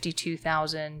was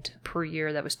 $52,000 per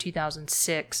year. That was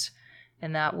 2006,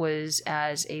 and that was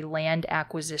as a land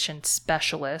acquisition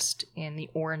specialist in the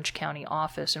Orange County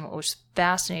office. And what was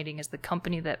fascinating is the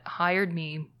company that hired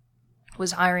me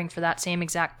was hiring for that same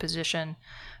exact position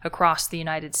across the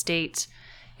United States.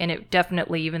 And it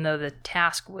definitely, even though the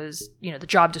task was, the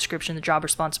job description, the job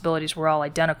responsibilities were all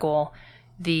identical,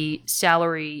 the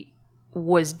salary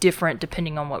was different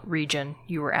depending on what region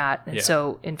you were at. And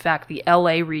so, in fact, the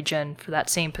LA region for that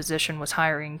same position was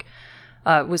hiring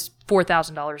was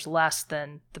 $4,000 less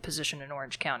than the position in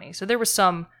Orange County. So there was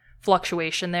some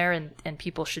fluctuation there, and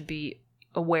people should be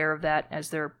aware of that as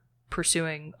they're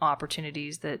pursuing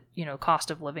opportunities, that, you know,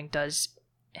 cost of living does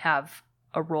have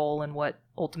a role in what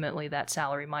ultimately that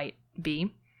salary might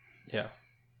be.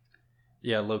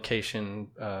 Yeah, location,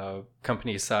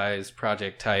 company size,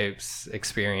 project types,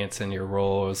 experience in your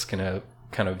role is going to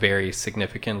kind of vary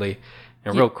significantly.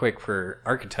 And real quick for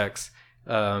architects,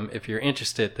 if you're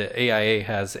interested, the AIA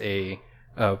has a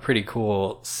pretty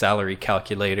cool salary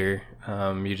calculator.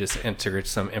 You just enter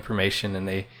some information and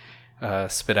they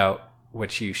spit out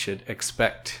what you should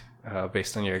expect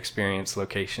based on your experience,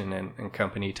 location, and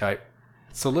company type.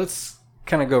 So let's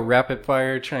kind of go rapid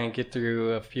fire, try and get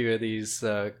through a few of these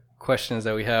questions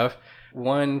that we have.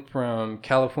 One from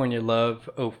California Love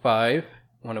 05.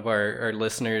 One of our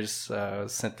listeners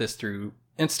sent this through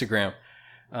Instagram,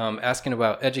 asking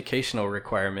about educational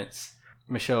requirements.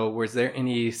 Michelle, was there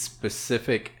any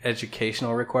specific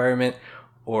educational requirement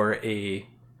or a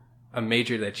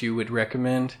major that you would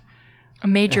recommend? A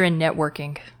major in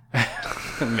networking.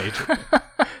 A major.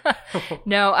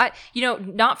 No,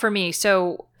 not for me.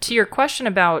 So to your question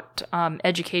about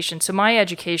education, so my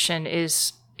education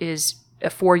is a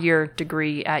 4-year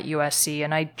degree at USC,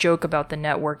 and I joke about the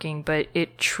networking, but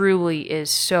it truly is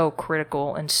so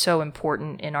critical and so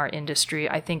important in our industry.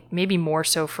 I think maybe more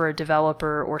so for a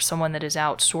developer or someone that is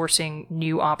outsourcing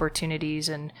new opportunities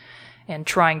and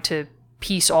trying to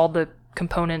piece all the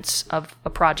components of a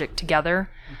project together.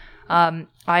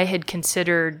 I had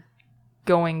considered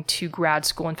going to grad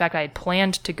school. In fact, I had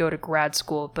planned to go to grad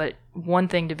school, but one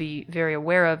thing to be very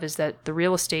aware of is that the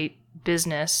real estate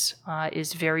business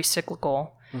is very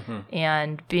cyclical,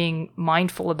 and being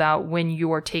mindful about when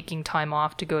you are taking time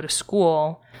off to go to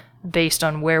school based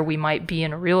on where we might be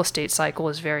in a real estate cycle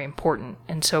is very important.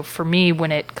 And so for me,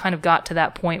 when it kind of got to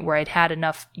that point where I'd had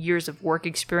enough years of work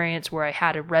experience, where I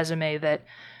had a resume that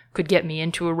could get me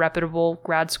into a reputable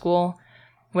grad school,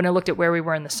 when I looked at where we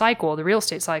were in the cycle, the real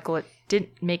estate cycle, it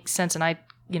didn't make sense. And I,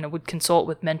 would consult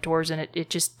with mentors, and it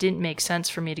just didn't make sense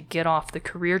for me to get off the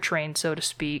career train, so to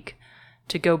speak,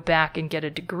 to go back and get a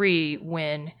degree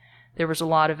when there was a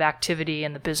lot of activity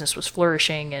and the business was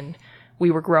flourishing and we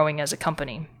were growing as a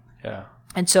company. Yeah.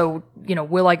 And so,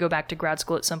 will I go back to grad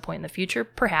school at some point in the future?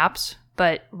 Perhaps.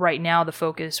 But right now the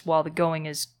focus, while the going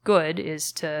is good,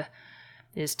 is to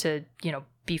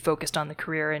be focused on the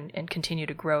career and continue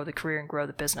to grow the career and grow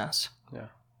the business. Yeah.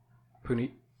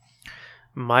 Puneet?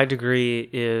 My degree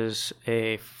is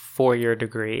a 4-year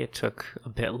degree. It took a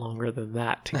bit longer than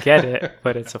that to get it,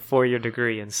 but it's a 4-year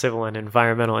degree in civil and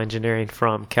environmental engineering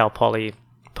from Cal Poly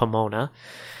Pomona.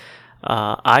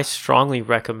 I strongly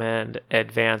recommend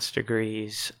advanced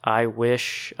degrees. I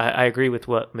agree with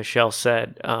what Michelle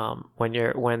said. When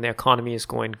the economy is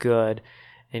going good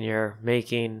and you're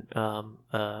making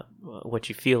what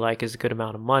you feel like is a good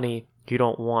amount of money, you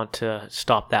don't want to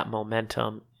stop that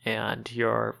momentum and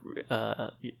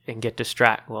get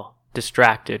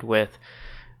distracted with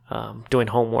doing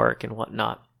homework and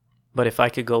whatnot. But if I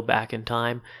could go back in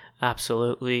time,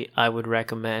 absolutely, I would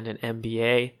recommend an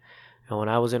MBA. And when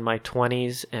I was in my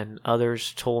 20s and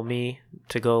others told me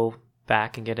to go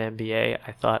back and get an MBA,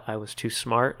 I thought I was too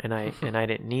smart and I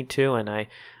didn't need to. And I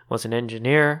was an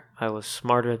engineer. I was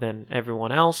smarter than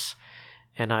everyone else.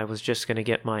 And I was just going to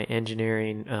get my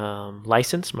engineering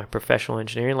license, my professional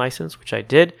engineering license, which I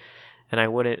did. And I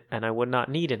would not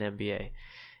need an MBA.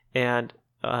 And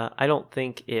I don't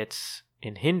think it's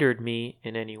hindered me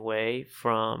in any way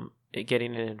from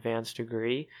getting an advanced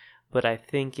degree, but I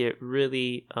think it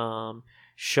really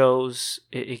shows,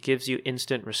 it gives you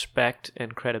instant respect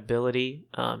and credibility.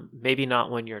 Maybe not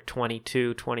when you're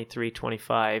 22, 23,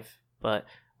 25, but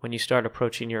when you start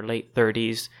approaching your late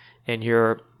 30s and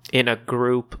you're in a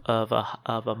group of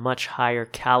a much higher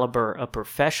caliber of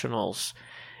professionals,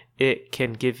 it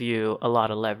can give you a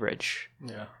lot of leverage.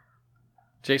 Yeah.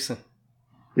 Jason?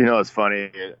 It's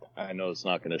funny. I know it's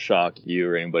not going to shock you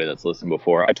or anybody that's listened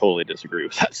before. I totally disagree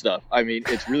with that stuff. I mean,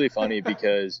 it's really funny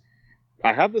because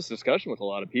I have this discussion with a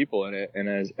lot of people,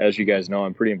 and as you guys know,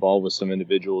 I'm pretty involved with some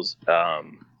individuals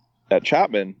at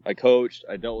Chapman. I coached.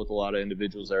 I dealt with a lot of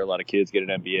individuals there, a lot of kids getting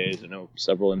MBAs. I know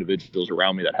several individuals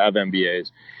around me that have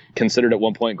MBAs. Considered at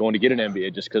one point going to get an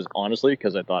MBA just because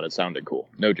I thought it sounded cool.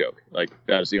 No joke. Like,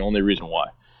 that's the only reason why.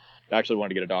 I actually wanted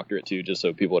to get a doctorate too, just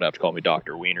so people would have to call me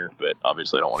Dr. Wiener, but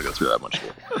obviously I don't want to go through that much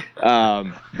school.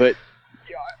 But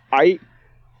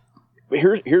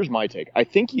here's my take. I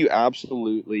think you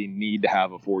absolutely need to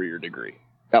have a 4-year degree.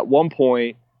 At one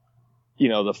point,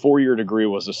 the 4-year degree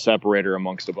was a separator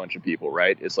amongst a bunch of people,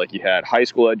 right? It's like you had high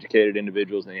school educated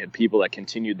individuals and you had people that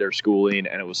continued their schooling,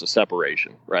 and it was a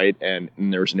separation, right? And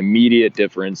there was an immediate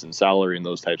difference in salary and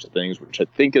those types of things, which I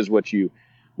think is what you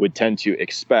would tend to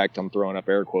expect. I'm throwing up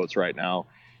air quotes right now,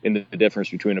 in the difference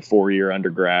between a 4-year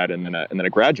undergrad and then a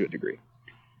graduate degree.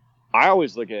 I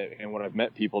always look at, and when I've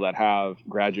met people that have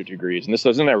graduate degrees, and this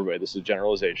isn't everybody, this is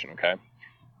generalization, okay?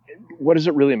 What does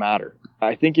it really matter?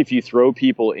 I think if you throw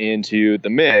people into the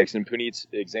mix, in Puneet's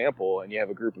example, and you have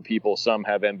a group of people, some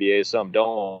have MBAs, some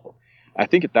don't, I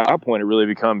think at that point it really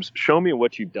becomes, show me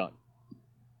what you've done.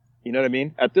 You know what I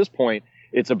mean? At this point,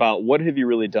 it's about what have you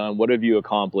really done? What have you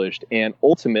accomplished? And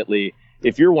ultimately,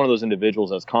 if you're one of those individuals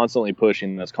that's constantly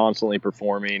pushing, that's constantly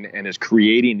performing, and is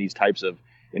creating these types of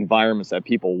environments that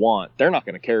people want, they're not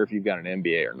going to care if you've got an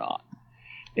MBA or not.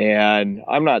 And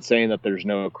I'm not saying that there's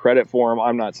no credit for them.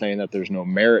 I'm not saying that there's no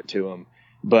merit to them.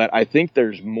 But I think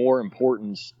there's more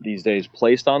importance these days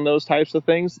placed on those types of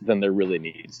things than there really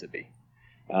needs to be.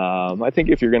 I think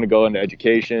if you're going to go into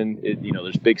education,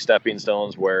 there's big stepping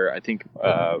stones where I think,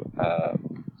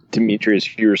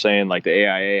 Demetrius, you were saying like the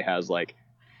AIA has like,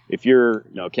 if you're,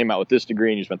 came out with this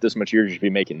degree and you spent this much years, you should be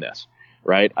making this.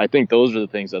 Right. I think those are the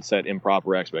things that set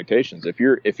improper expectations. If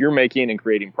you're making and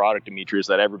creating product, Demetrius,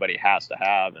 that everybody has to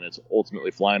have, and it's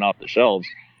ultimately flying off the shelves,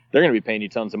 they're going to be paying you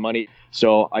tons of money.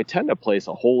 So I tend to place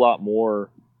a whole lot more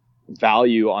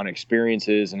value on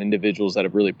experiences and individuals that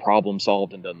have really problem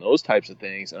solved and done those types of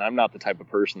things. And I'm not the type of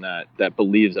person that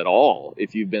believes at all,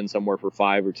 if you've been somewhere for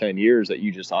 5 or 10 years, that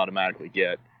you just automatically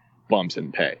get bumps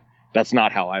in pay. That's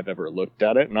not how I've ever looked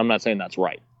at it. And I'm not saying that's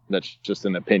right. That's just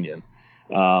an opinion.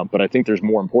 But I think there's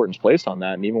more importance placed on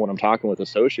that. And even when I'm talking with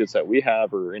associates that we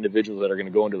have or individuals that are going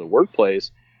to go into the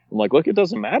workplace, I'm like, look, it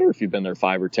doesn't matter if you've been there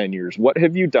 5 or 10 years. What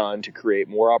have you done to create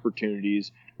more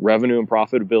opportunities, revenue and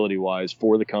profitability wise,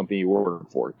 for the company you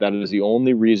work for? That is the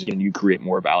only reason you create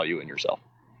more value in yourself.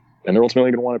 And they're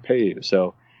ultimately going to want to pay you.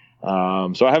 So I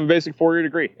have a basic 4-year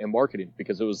degree in marketing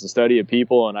because it was the study of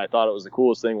people. And I thought it was the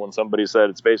coolest thing when somebody said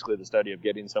it's basically the study of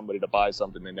getting somebody to buy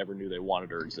something they never knew they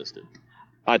wanted or existed.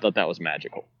 I thought that was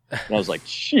magical. And I was like,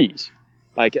 geez,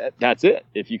 like that's it.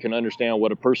 If you can understand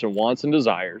what a person wants and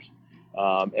desires,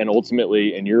 and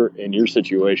ultimately in your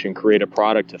situation, create a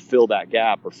product to fill that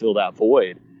gap or fill that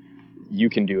void, you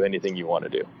can do anything you want to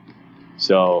do.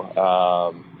 So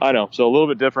I know. So a little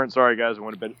bit different. Sorry, guys, I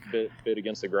went a bit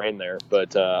against the grain there,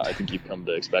 but I think you've come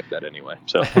to expect that anyway.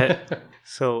 So,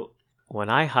 so when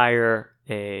I hire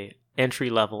a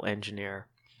entry-level engineer,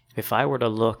 if I were to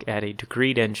look at a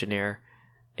degreed engineer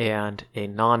and a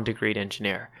non-degreed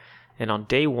engineer, and on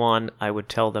day one, I would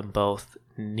tell them both,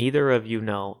 neither of you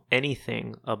know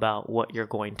anything about what you're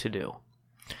going to do.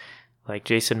 Like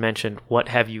Jason mentioned, what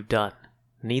have you done?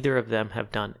 Neither of them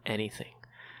have done anything.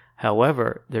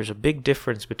 However, there's a big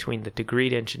difference between the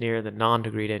degreed engineer and the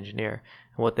non-degreed engineer.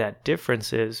 And what that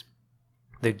difference is,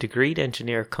 the degreed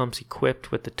engineer comes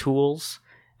equipped with the tools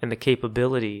and the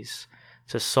capabilities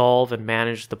to solve and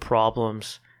manage the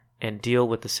problems and deal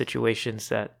with the situations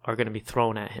that are going to be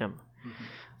thrown at him. Mm-hmm.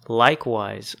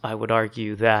 Likewise, I would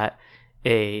argue that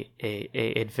a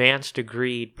advanced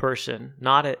degreed person,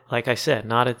 not at, like I said,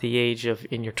 not at the age of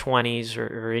in your 20s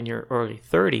or in your early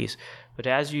 30s, but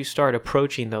as you start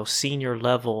approaching those senior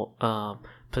level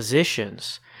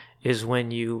positions, is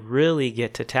when you really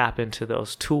get to tap into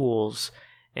those tools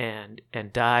and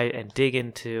dive and dig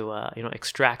into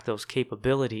extract those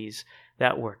capabilities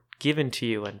that were given to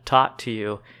you and taught to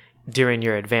you during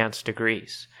your advanced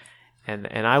degrees. And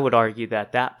I would argue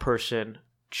that person,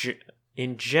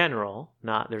 in general,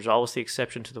 there's always the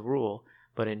exception to the rule,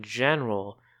 but in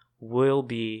general, will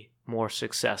be more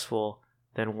successful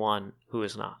than one who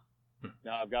is not.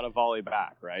 Now I've got to volley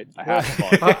back, right? I have to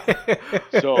volley back.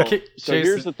 So Jason,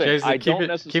 here's the thing. Jason, I don't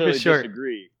necessarily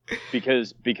disagree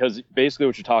because basically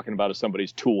what you're talking about is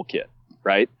somebody's toolkit,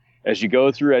 right? As you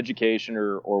go through education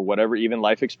or whatever, even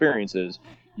life experiences,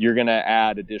 you're going to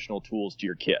add additional tools to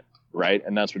your kit, right?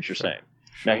 And that's what you're saying.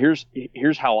 Now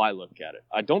here's how I look at it.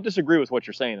 I don't disagree with what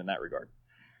you're saying in that regard,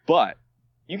 but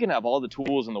you can have all the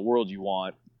tools in the world you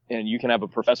want, and you can have a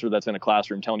professor that's in a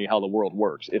classroom telling you how the world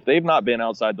works. If they've not been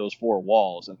outside those four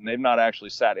walls and they've not actually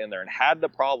sat in there and had the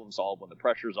problem solved when the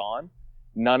pressure's on,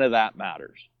 none of that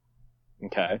matters.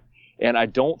 Okay? And I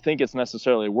don't think it's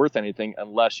necessarily worth anything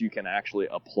unless you can actually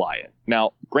apply it.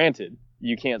 Now, granted,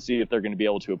 you can't see if they're going to be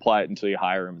able to apply it until you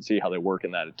hire them and see how they work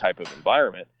in that type of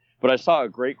environment. But I saw a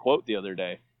great quote the other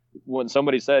day when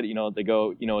somebody said, they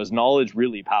go, is knowledge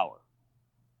really power?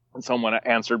 And someone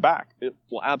answered back,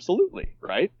 well, absolutely,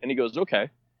 right? And he goes, okay.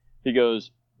 He goes,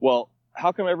 well,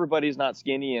 how come everybody's not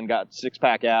skinny and got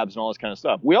 6-pack abs and all this kind of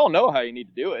stuff? We all know how you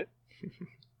need to do it,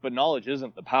 but knowledge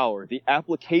isn't the power. The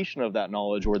application of that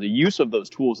knowledge or the use of those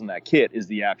tools in that kit is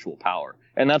the actual power.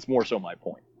 And that's more so my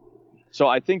point. So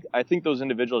I think those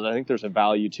individuals, I think there's a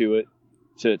value to it,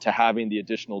 to having the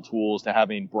additional tools, to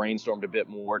having brainstormed a bit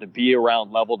more, to be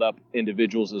around leveled up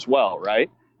individuals as well, right?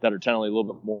 That are generally a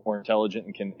little bit more intelligent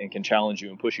and can challenge you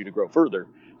and push you to grow further.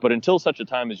 But until such a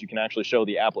time as you can actually show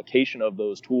the application of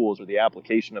those tools or the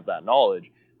application of that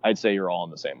knowledge, I'd say you're all on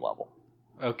the same level.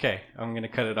 Okay, I'm gonna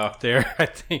cut it off there. I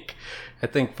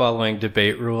think following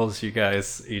debate rules, you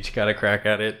guys each got a crack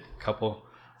at it. Couple.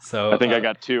 So I think I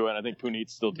got 2, and I think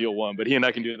Puneet's still deal 1, but he and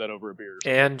I can do that over a beer.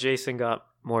 And Jason got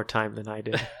more time than I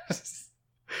did.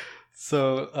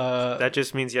 So that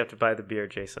just means you have to buy the beer,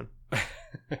 Jason.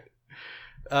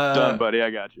 Done, buddy.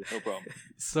 I got you. No problem.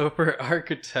 So for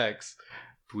architects,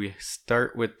 we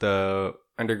start with the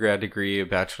undergrad degree, a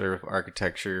Bachelor of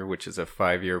Architecture, which is a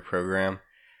 5-year program.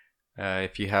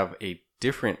 If you have a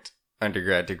different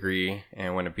undergrad degree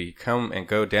and want to become and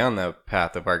go down the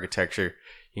path of architecture,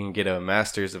 you can get a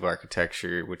Master's of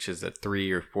Architecture, which is a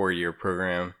 3 or 4-year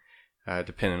program,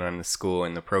 depending on the school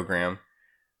and the program.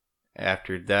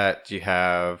 After that, you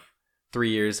have 3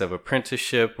 years of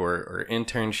apprenticeship or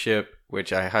internship,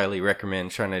 which I highly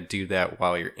recommend trying to do that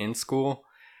while you're in school.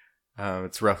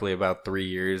 It's roughly about 3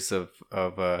 years of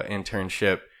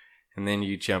internship. And then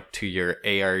you jump to your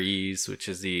AREs, which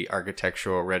is the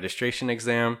Architectural Registration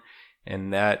Exam.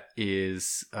 And that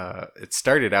is, it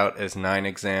started out as 9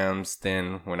 exams.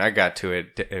 Then when I got to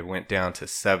it, it went down to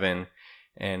 7.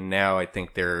 And now I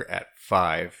think they're at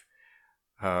 5.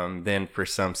 Then for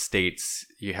some states,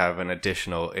 you have an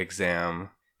additional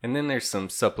exam. And then there's some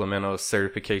supplemental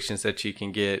certifications that you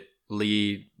can get,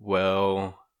 LEED,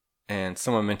 WELL, and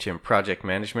someone mentioned project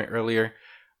management earlier.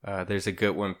 There's a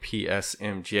good one,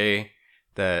 PSMJ,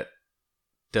 that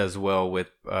does well with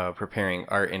preparing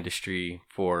our industry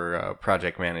for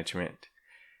project management.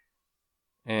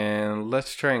 And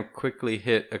let's try and quickly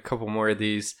hit a couple more of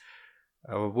these.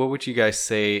 What would you guys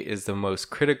say is the most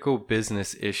critical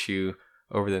business issue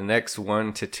over the next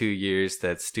 1 to 2 years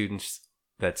that students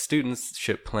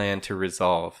should plan to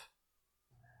resolve?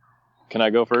 Can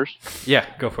I go first? Yeah,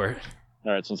 go for it.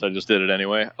 All right, since I just did it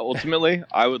anyway. Ultimately,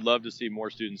 I would love to see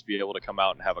more students be able to come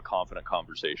out and have a confident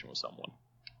conversation with someone.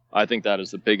 I think that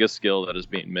is the biggest skill that is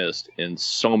being missed in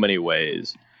so many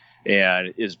ways,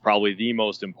 and is probably the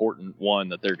most important one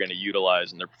that they're going to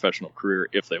utilize in their professional career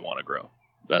if they want to grow.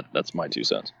 That's my 2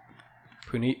 cents.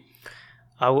 Puneet?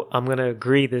 I'm going to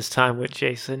agree this time with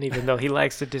Jason, even though he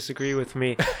likes to disagree with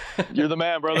me. You're the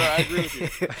man, brother. I agree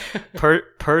with you.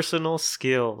 Personal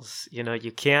skills.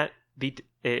 You can't be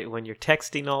when you're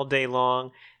texting all day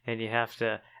long and you have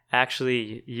to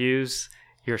actually use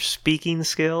your speaking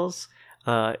skills.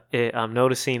 I'm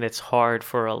noticing it's hard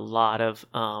for a lot of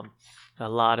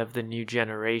the new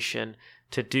generation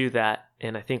to do that,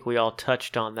 and I think we all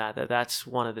touched on that's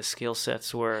one of the skill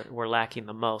sets we're lacking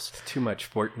the most. Too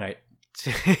much Fortnite.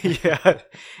 Yeah,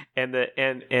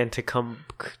 and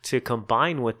to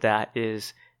combine with that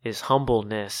is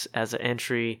humbleness as an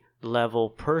entry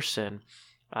level person.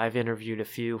 I've interviewed a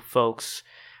few folks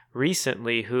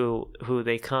recently who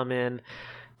they come in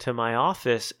to my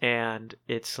office and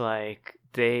it's like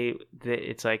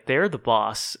it's like they're the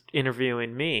boss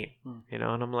interviewing me, and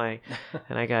I'm like,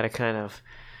 and I got to kind of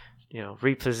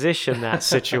reposition that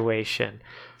situation.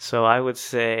 So I would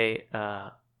say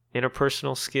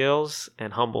interpersonal skills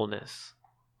and humbleness.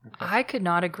 I could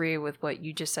not agree with what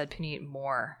you just said, Puneet,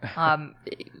 more.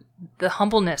 The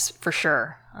humbleness, for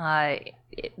sure.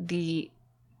 The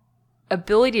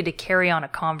ability to carry on a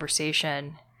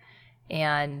conversation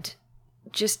and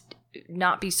just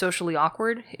not be socially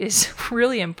awkward is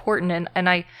really important. And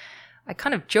I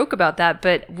kind of joke about that,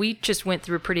 but we just went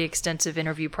through a pretty extensive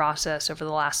interview process over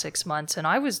the last 6 months. And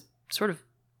I was sort of,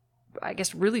 I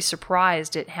guess, really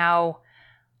surprised at how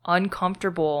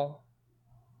uncomfortable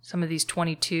some of these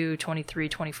 22, 23,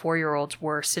 24-year-olds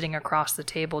were sitting across the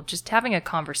table, just having a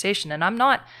conversation. And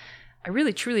I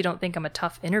really, truly don't think I'm a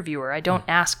tough interviewer. I don't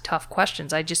ask tough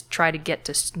questions. I just try to get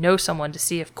to know someone to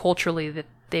see if culturally that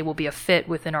they will be a fit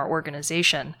within our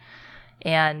organization.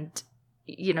 And,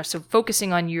 so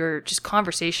focusing on your just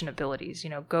conversation abilities,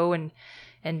 go and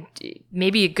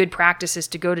maybe a good practice is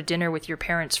to go to dinner with your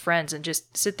parents' friends and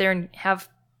just sit there and have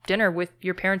dinner with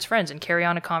your parents' friends and carry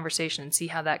on a conversation and see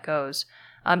how that goes.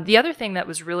 The other thing that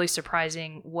was really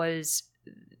surprising was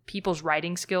people's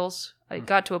writing skills. I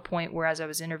got to a point where as I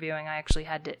was interviewing, I actually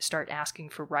had to start asking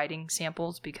for writing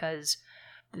samples because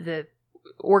the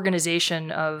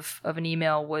organization of an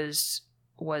email was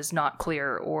not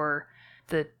clear, or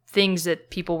the things that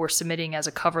people were submitting as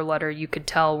a cover letter, you could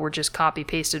tell were just copy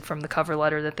pasted from the cover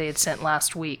letter that they had sent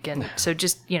last week. And so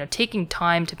just, taking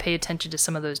time to pay attention to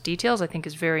some of those details, I think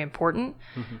is very important.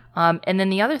 Mm-hmm. And then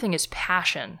the other thing is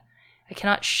passion. I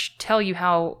cannot tell you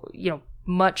how,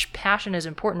 much passion is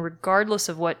important regardless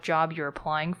of what job you're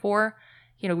applying for.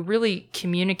 Really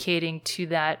communicating to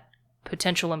that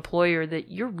potential employer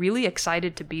that you're really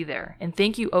excited to be there. And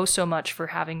thank you oh so much for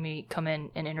having me come in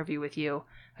and interview with you.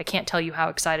 I can't tell you how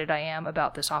excited I am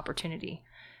about this opportunity.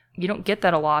 You don't get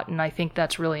that a lot, and I think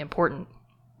that's really important.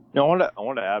 I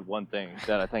want to add one thing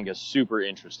that I think is super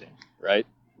interesting, right?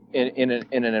 In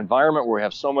an environment where we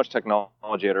have so much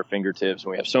technology at our fingertips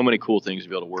and we have so many cool things to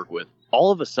be able to work with,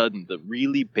 all of a sudden the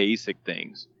really basic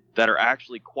things that are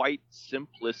actually quite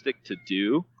simplistic to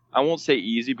do, I won't say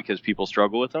easy because people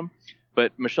struggle with them,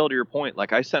 but Michelle, to your point,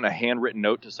 like I sent a handwritten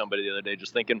note to somebody the other day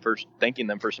just thanking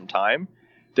them for some time.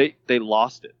 They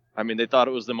lost it. I mean, they thought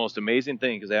it was the most amazing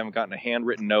thing because they haven't gotten a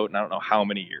handwritten note in I don't know how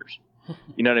many years.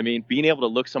 You know what I mean? Being able to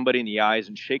look somebody in the eyes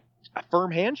and shake a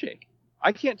firm handshake.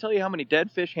 I can't tell you how many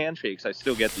dead fish handshakes I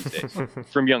still get these days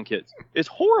from young kids. It's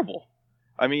horrible.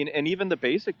 I mean, and even the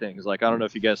basic things, like I don't know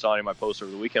if you guys saw any of my posts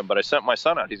over the weekend, but I sent my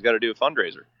son out. He's got to do a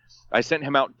fundraiser. I sent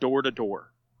him out door to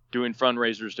door doing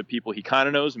fundraisers to people he kind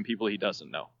of knows and people he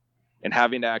doesn't know, and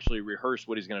having to actually rehearse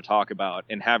what he's going to talk about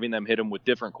and having them hit him with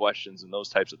different questions and those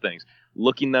types of things,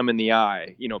 looking them in the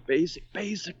eye,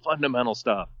 basic fundamental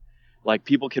stuff. Like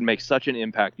people can make such an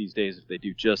impact these days if they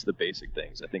do just the basic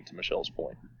things, I think, to Michelle's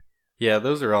point. Yeah,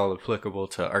 those are all applicable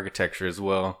to architecture as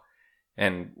well.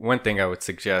 And one thing I would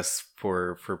suggest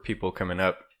for people coming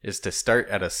up is to start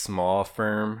at a small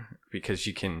firm, because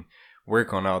you can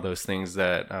work on all those things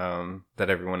that that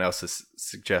everyone else is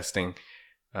suggesting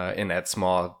in that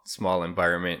small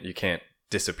environment. You can't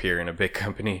disappear in a big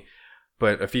company.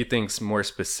 But a few things more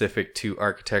specific to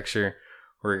architecture,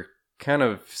 we're kind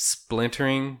of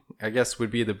splintering, I guess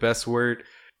would be the best word,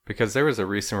 because there was a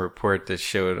recent report that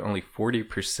showed only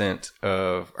 40%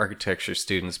 of architecture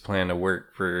students plan to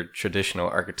work for traditional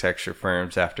architecture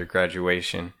firms after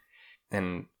graduation.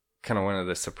 And kind of one of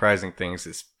the surprising things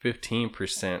is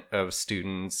 15% of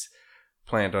students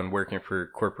planned on working for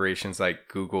corporations like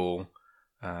Google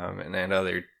and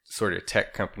other sort of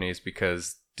tech companies,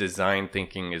 because design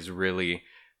thinking is really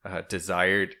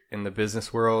desired in the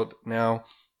business world now.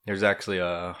 There's actually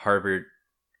a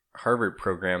Harvard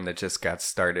program that just got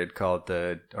started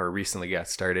recently got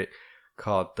started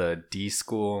called the D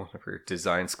School, or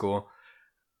Design School.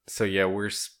 So yeah,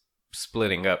 we're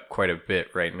splitting up quite a bit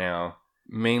right now,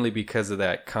 mainly because of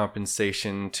that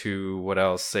compensation to what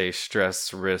I'll say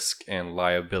stress, risk, and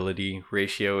liability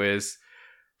ratio is.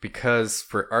 Because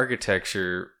for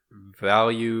architecture,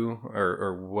 value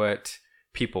or what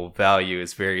people value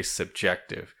is very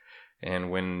subjective.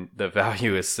 And when the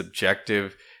value is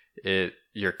subjective,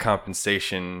 your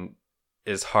compensation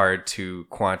is hard to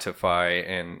quantify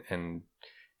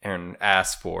and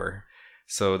ask for.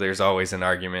 So there's always an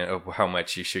argument of how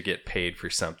much you should get paid for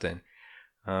something.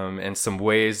 And some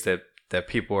ways that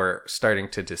people are starting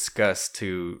to discuss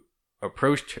to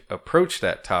approach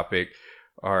that topic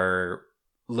are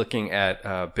looking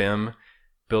at BIM,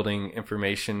 building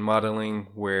information modeling,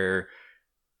 where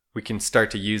we can start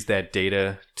to use that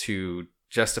data to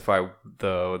justify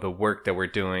the work that we're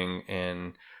doing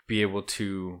and be able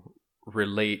to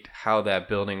relate how that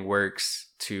building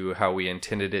works to how we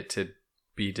intended it to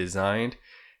be designed,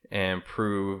 and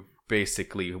prove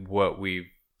basically what we've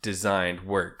designed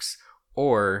works,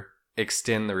 or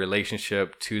extend the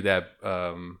relationship to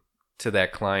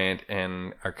that client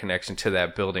and our connection to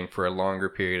that building for a longer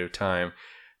period of time,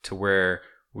 to where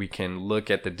we can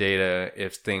look at the data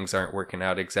if things aren't working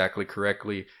out exactly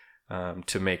correctly,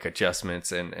 to make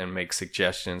adjustments and make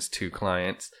suggestions to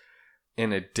clients.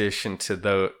 In addition to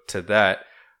that,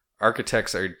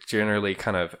 architects are generally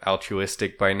kind of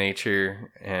altruistic by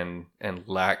nature and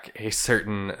lack a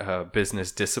certain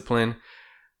business discipline.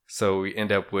 So we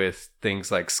end up with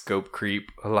things like scope creep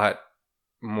a lot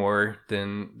more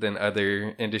than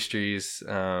other industries.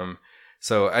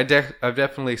 So I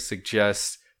definitely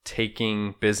suggest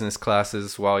taking business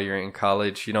classes while you're in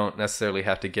college. You don't necessarily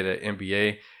have to get an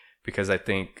MBA, because I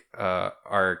think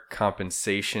our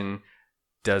compensation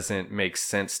doesn't make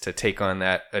sense to take on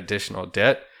that additional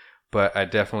debt. But I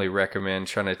definitely recommend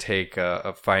trying to take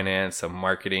a finance, a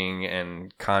marketing,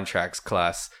 and contracts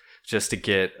class, just to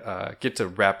get to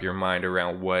wrap your mind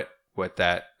around what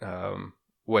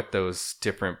those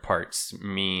different parts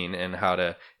mean and how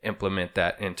to implement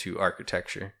that into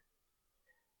architecture.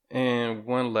 And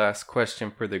one last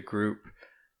question for the group.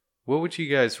 What would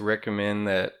you guys recommend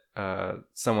that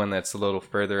someone that's a little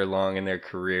further along in their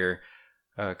career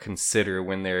consider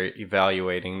when they're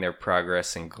evaluating their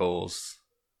progress and goals.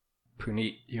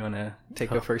 Puneet, you want to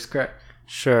take a first crack?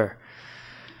 Sure.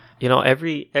 You know,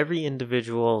 every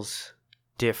individual's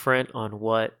different on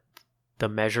what the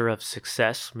measure of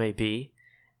success may be.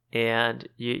 And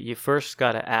you first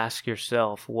got to ask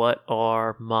yourself, what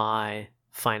are my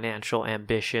financial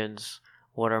ambitions?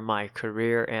 What are my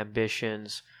career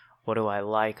ambitions? What do I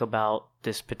like about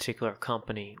this particular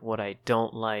company? What I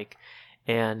don't like?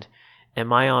 And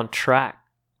am I on track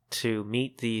to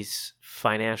meet these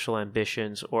financial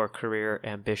ambitions or career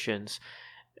ambitions?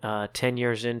 10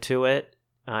 years into it,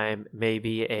 I'm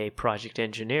maybe a project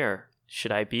engineer.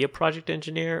 Should I be a project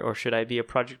engineer or should I be a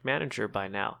project manager by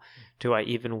now? Do I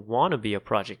even want to be a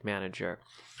project manager?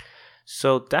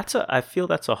 So I feel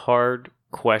that's a hard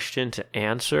question to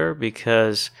answer,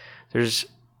 because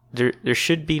there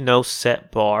should be no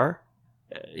set bar.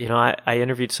 You know, I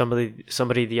interviewed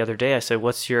somebody the other day. I said,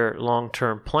 "What's your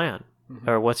long-term plan,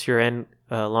 or what's your end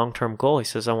long-term goal?" He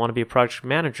says, "I want to be a project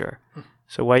manager."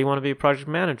 So why do you want to be a project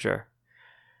manager?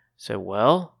 I said,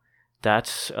 "Well,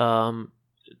 that's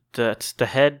the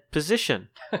head position."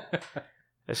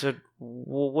 I said,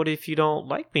 "Well, what if you don't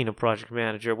like being a project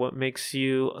manager? What makes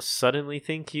you suddenly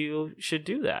think you should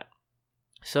do that?"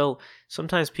 So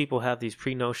sometimes people have these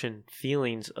pre-notion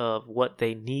feelings of what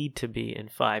they need to be in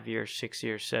 5 years, 6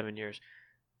 years, 7 years.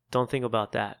 Don't think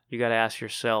about that. You got to ask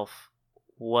yourself,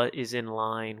 what is in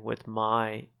line with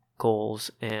my goals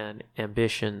and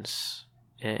ambitions?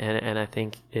 And I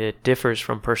think it differs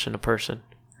from person to person.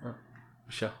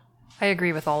 Michelle? I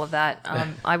agree with all of that.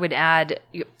 I would add,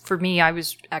 for me, I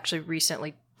was actually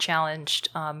recently challenged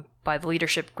by the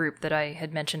leadership group that I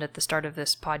had mentioned at the start of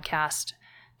this podcast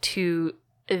to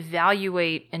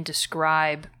evaluate and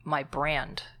describe my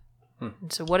brand.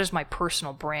 And so what is my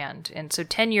personal brand? And so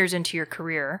 10 years into your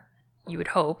career, you would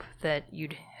hope that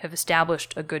you'd have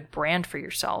established a good brand for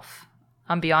yourself.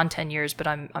 I'm beyond 10 years, but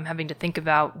I'm having to think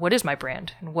about, what is my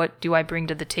brand and what do I bring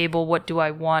to the table? What do I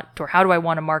want, or how do I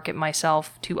want to market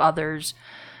myself to others?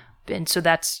 And so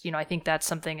that's, I think that's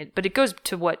something, but it goes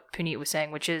to what Puneet was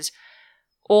saying, which is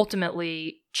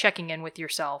ultimately checking in with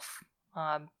yourself,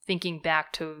 thinking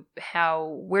back to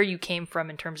where you came from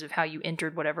in terms of how you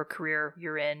entered whatever career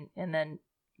you're in. And then,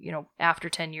 after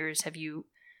 10 years, have you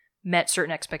met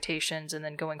certain expectations? And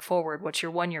then going forward, what's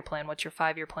your 1-year plan? What's your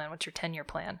 5-year plan? What's your 10-year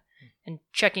plan? And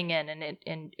checking in,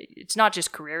 and it's not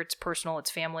just career, it's personal, it's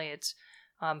family, it's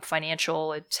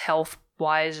financial, it's health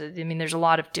wise. I mean, there's a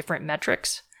lot of different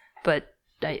metrics, but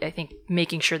I think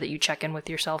making sure that you check in with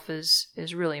yourself is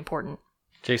really important.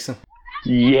 Jason?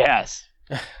 Yes,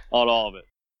 on all of it.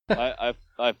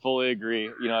 I fully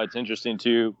agree. It's interesting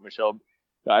too, Michelle.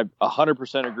 I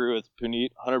 100% agree with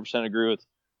Puneet, 100% agree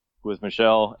with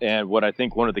Michelle. And what I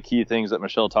think one of the key things that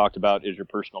Michelle talked about is your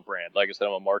personal brand. Like I said,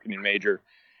 I'm a marketing major.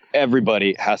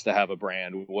 Everybody has to have a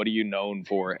brand. What are you known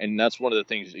for? And that's one of the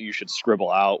things that you should scribble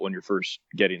out when you're first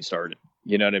getting started.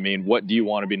 You know what I mean? What do you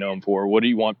want to be known for? What do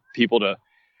you want people to,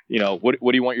 what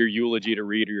do you want your eulogy to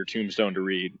read or your tombstone to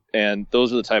read? And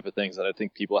those are the type of things that I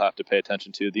think people have to pay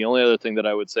attention to. The only other thing that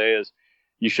I would say is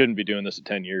you shouldn't be doing this at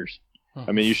 10 years.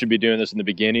 I mean, you should be doing this in the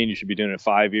beginning. You should be doing it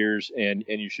 5 years, and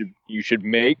you should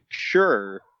make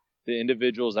sure the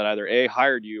individuals that either A,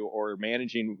 hired you or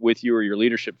managing with you or your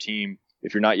leadership team,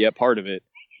 if you're not yet part of it,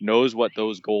 knows what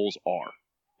those goals are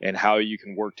and how you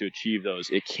can work to achieve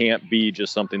those. It can't be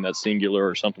just something that's singular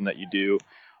or something that you do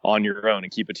on your own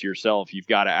and keep it to yourself. You've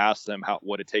got to ask them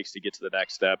what it takes to get to the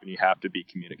next step, and you have to be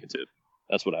communicative.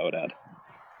 That's what I would add.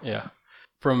 Yeah.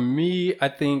 From me, I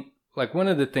think like one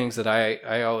of the things that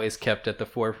I always kept at the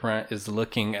forefront is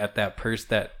looking at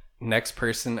that next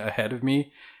person ahead of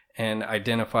me and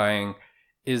identifying,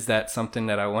 is that something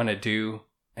that I want to do?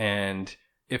 And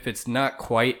if it's not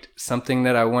quite something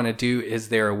that I want to do, is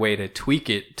there a way to tweak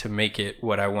it to make it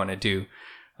what I want to do?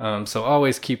 So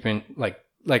always keeping,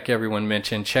 like everyone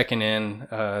mentioned, checking in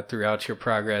throughout your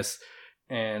progress.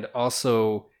 And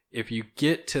also, if you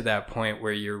get to that point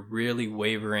where you're really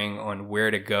wavering on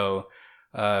where to go,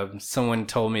 someone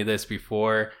told me this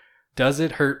before, does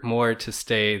it hurt more to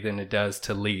stay than it does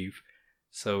to leave?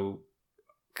 So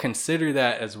consider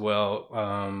that as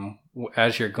well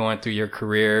as you're going through your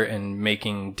career and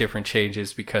making different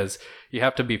changes, because you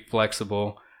have to be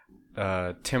flexible.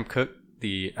 Tim Cook,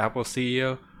 the Apple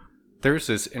CEO, there's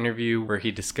this interview where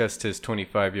he discussed his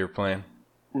 25-year plan.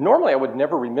 Normally I would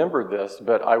never remember this,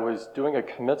 but I was doing a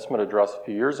commencement address a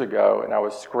few years ago, and I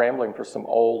was scrambling for some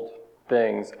old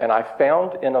things, and I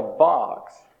found in a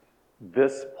box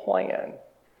this plan.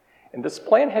 And this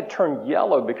plan had turned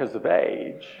yellow because of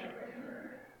age,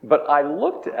 but I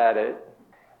looked at it,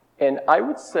 and I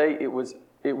would say it was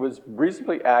it was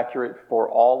reasonably accurate for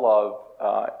all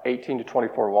of 18 to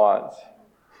 24 months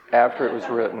after it was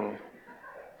written.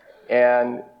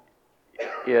 And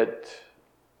it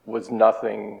was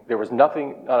nothing, there was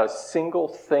nothing, not a single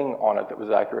thing on it that was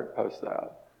accurate post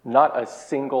that. Not a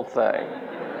single thing.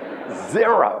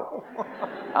 Zero.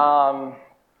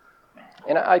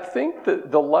 And I think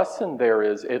that the lesson there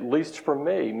is, at least for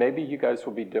me, maybe you guys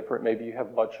will be different, maybe you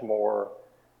have much more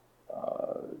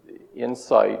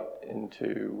insight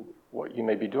into what you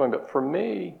may be doing, but for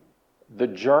me, the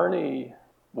journey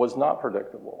was not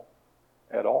predictable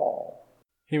at all.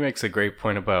 He makes a great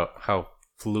point about how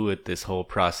fluid this whole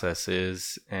process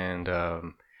is, and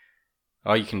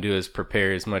all you can do is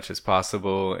prepare as much as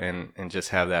possible and just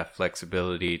have that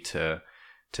flexibility to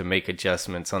make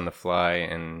adjustments on the fly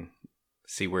and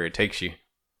see where it takes you.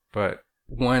 But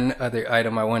one other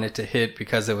item I wanted to hit,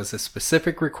 because it was a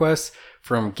specific request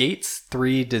from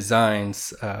Gates3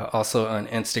 Designs, also on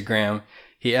Instagram.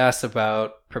 He asked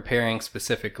about preparing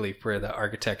specifically for the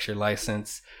architecture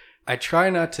license. I try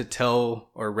not to tell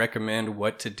or recommend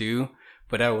what to do,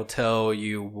 but I will tell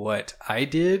you what I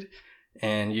did,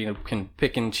 and you can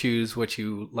pick and choose what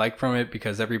you like from it,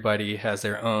 because everybody has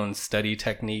their own study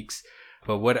techniques.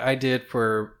 But what I did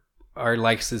for our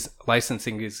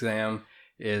licensing exam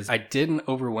is I didn't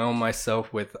overwhelm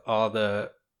myself with all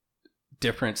the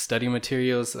different study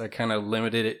materials. I kind of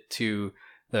limited it to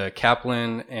the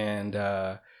Kaplan, and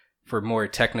for more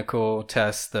technical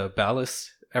tests, the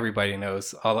Ballast. Everybody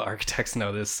knows, all the architects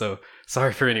know this, so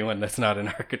sorry for anyone that's not an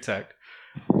architect.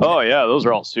 Oh yeah, those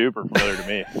are all super familiar to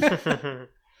me.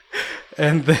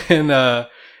 And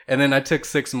then I took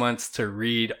 6 months to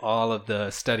read all of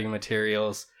the study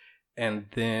materials, and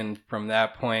then from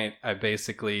that point I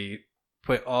basically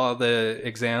put all the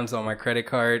exams on my credit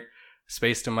card,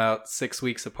 spaced them out 6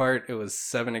 weeks apart. It was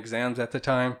 7 exams at the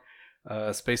time.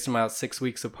 Spaced them out 6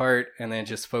 weeks apart, and then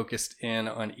just focused in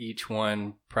on each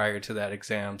one prior to that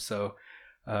exam. So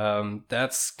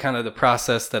that's kind of the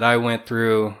process that I went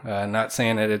through. Not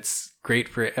saying that it's great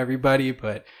for everybody,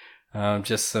 but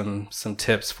just some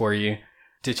tips for you.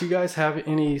 Did you guys have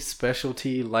any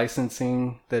specialty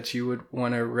licensing that you would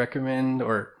want to recommend,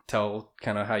 or tell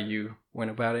kind of how you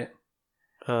went about it?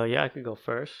 Yeah, I could go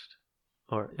first.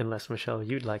 Or unless, Michelle,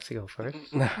 you'd like to go first.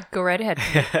 Go right ahead.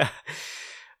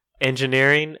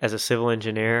 Engineering, as a civil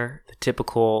engineer, the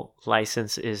typical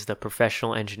license is the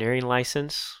professional engineering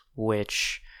license,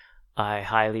 which I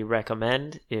highly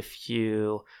recommend if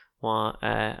you want,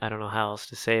 I don't know how else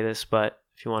to say this, but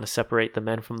if you want to separate the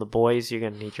men from the boys, you're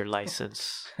going to need your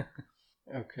license.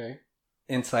 Okay.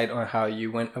 Insight on how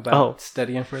you went about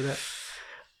studying for that?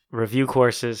 Review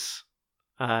courses.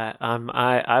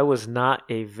 I was not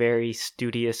a very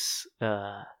studious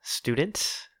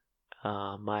student.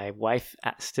 My wife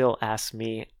still asks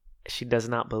me, she does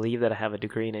not believe that I have a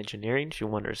degree in engineering. She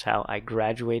wonders how I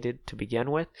graduated to begin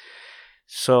with.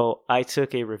 So I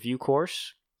took a review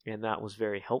course, and that was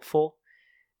very helpful.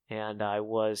 And I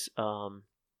was,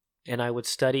 and I would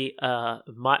study,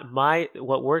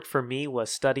 what worked for me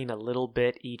was studying a little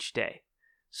bit each day.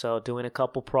 So doing a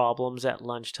couple problems at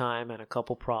lunchtime and a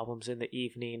couple problems in the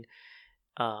evening,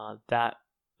 that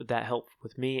helped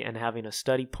with me, and having a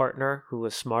study partner who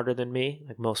was smarter than me,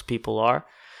 like most people are,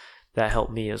 that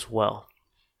helped me as well.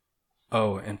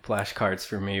 Oh, and flashcards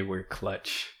for me were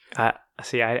clutch. I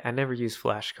never use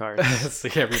flashcards.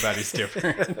 See, everybody's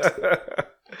different.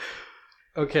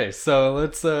 Okay, so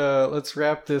let's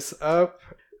wrap this up.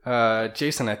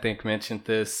 Jason, I think, mentioned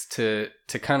this to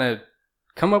kind of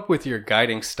come up with your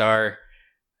guiding star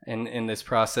in this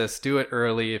process. Do it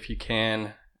early if you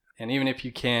can, and even if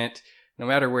you can't, no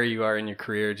matter where you are in your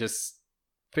career, just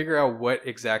figure out what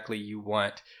exactly you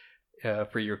want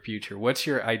for your future. What's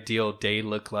your ideal day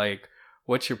look like?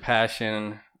 What's your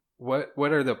passion? What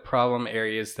are the problem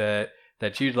areas that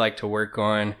you'd like to work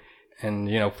on? And,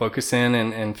 focus in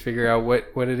and figure out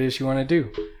what it is you want to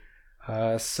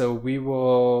do. So we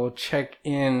will check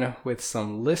in with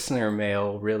some listener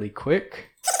mail really quick.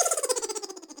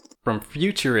 From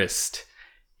Futurist.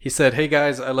 He said, "Hey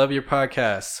guys, I love your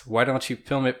podcast. Why don't you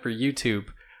film it for YouTube?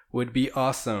 Would be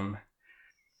awesome."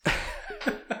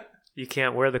 You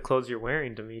can't wear the clothes you're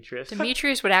wearing, Demetrius.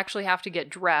 Demetrius would actually have to get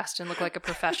dressed and look like a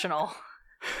professional.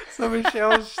 So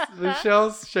Michelle's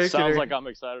shaking Sounds her... like I'm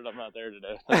excited I'm not there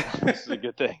today. This is a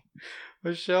good thing.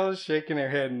 Michelle's shaking her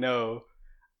head no.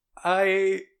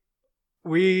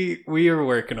 We are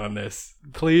working on this.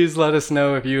 Please let us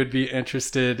know if you would be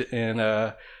interested in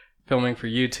filming for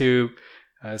YouTube,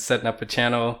 setting up a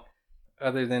channel.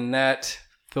 Other than that,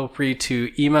 feel free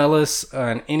to email us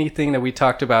on anything that we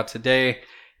talked about today.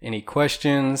 Any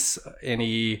questions,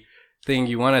 any anything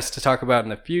you want us to talk about in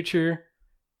the future,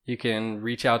 you can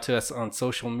reach out to us on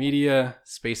social media,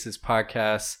 Spaces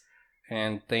Podcast.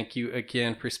 And thank you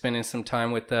again for spending some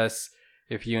time with us.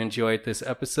 If you enjoyed this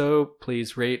episode,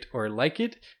 please rate or like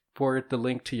it. Forward the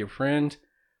link to your friend.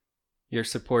 Your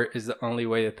support is the only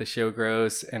way that the show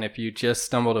grows. And if you just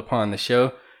stumbled upon the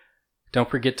show, don't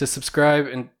forget to subscribe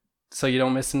and so you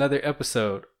don't miss another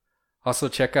episode. Also,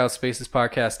 check out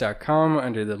spacespodcast.com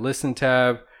under the Listen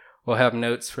tab. We'll have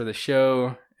notes for the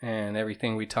show and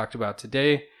everything we talked about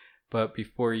today. But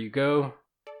before you go,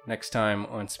 next time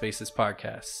on Spaces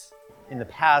Podcast. In the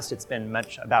past, it's been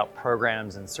much about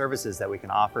programs and services that we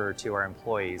can offer to our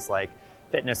employees, like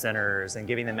fitness centers and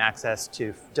giving them access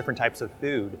to different types of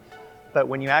food. But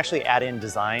when you actually add in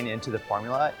design into the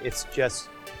formula, it's just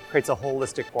creates a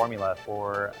holistic formula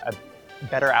for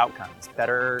better outcomes,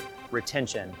 better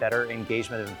retention, better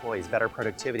engagement of employees, better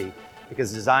productivity,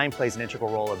 because design plays an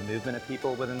integral role of movement of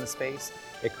people within the space.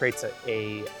 It creates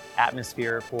a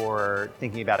atmosphere for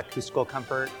thinking about acoustical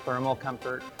comfort, thermal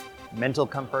comfort, mental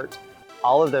comfort.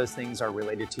 All of those things are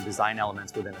related to design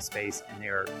elements within a space, and they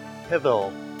are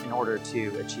pivotal in order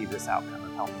to achieve this outcome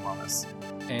of health and wellness.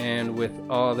 And with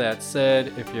all that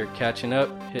said, if you're catching up,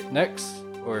 hit next.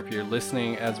 Or if you're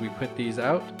listening as we put these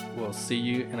out, we'll see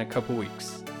you in a couple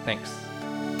weeks. Thanks.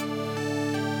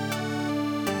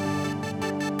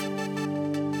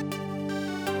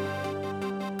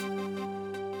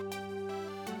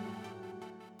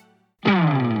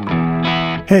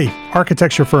 Hey,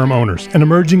 architecture firm owners and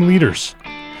emerging leaders.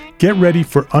 Get ready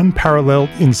for unparalleled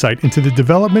insight into the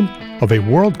development of a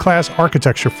world-class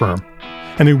architecture firm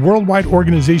and a worldwide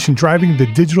organization driving the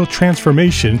digital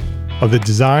transformation of the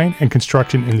design and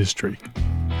construction industry.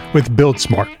 With Build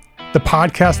Smart, the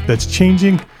podcast that's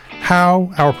changing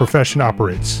how our profession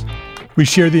operates. We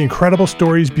share the incredible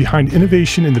stories behind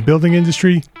innovation in the building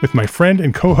industry with my friend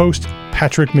and co-host,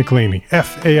 Patrick McLeany,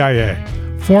 FAIA,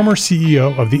 former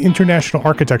CEO of the international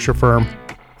architecture firm,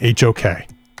 HOK.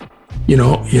 You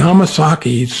know,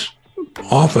 Yamasaki's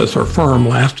office or firm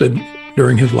lasted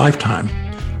during his lifetime.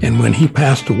 And when he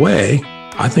passed away,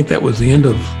 I think that was the end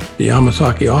of the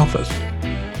Yamasaki office.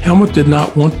 Helmut did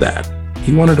not want that.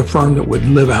 He wanted a firm that would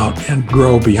live out and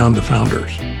grow beyond the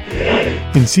founders.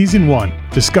 In Season 1,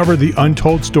 discover the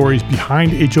untold stories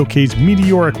behind HOK's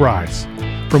meteoric rise,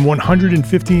 from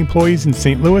 150 employees in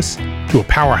St. Louis to a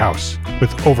powerhouse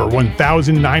with over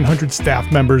 1,900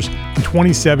 staff members and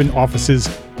 27 offices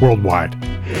worldwide.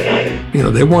 You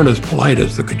know, they weren't as polite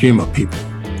as the Kojima people.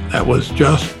 That was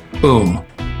just boom.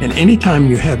 And anytime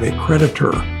you have a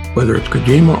creditor, whether it's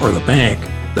Kojima or the bank,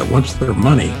 that wants their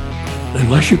money,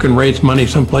 unless you can raise money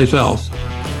someplace else,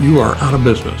 you are out of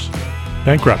business.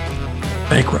 Bankrupt.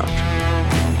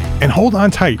 And hold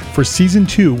on tight for Season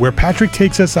 2, where Patrick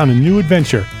takes us on a new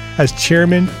adventure as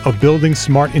chairman of Building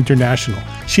Smart International,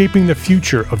 shaping the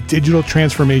future of digital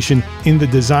transformation in the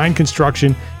design,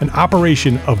 construction, and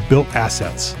operation of built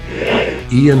assets.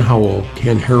 Ian Howell,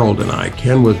 Ken Harold, and I,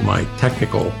 Ken was my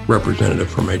technical representative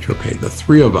from HOK. The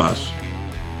three of us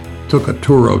took a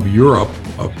tour of Europe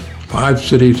of 5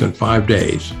 cities in 5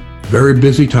 days. Very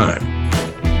busy time.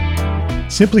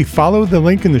 Simply follow the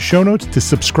link in the show notes to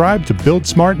subscribe to Build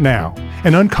Smart now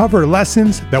and uncover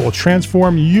lessons that will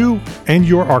transform you and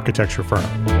your architecture firm.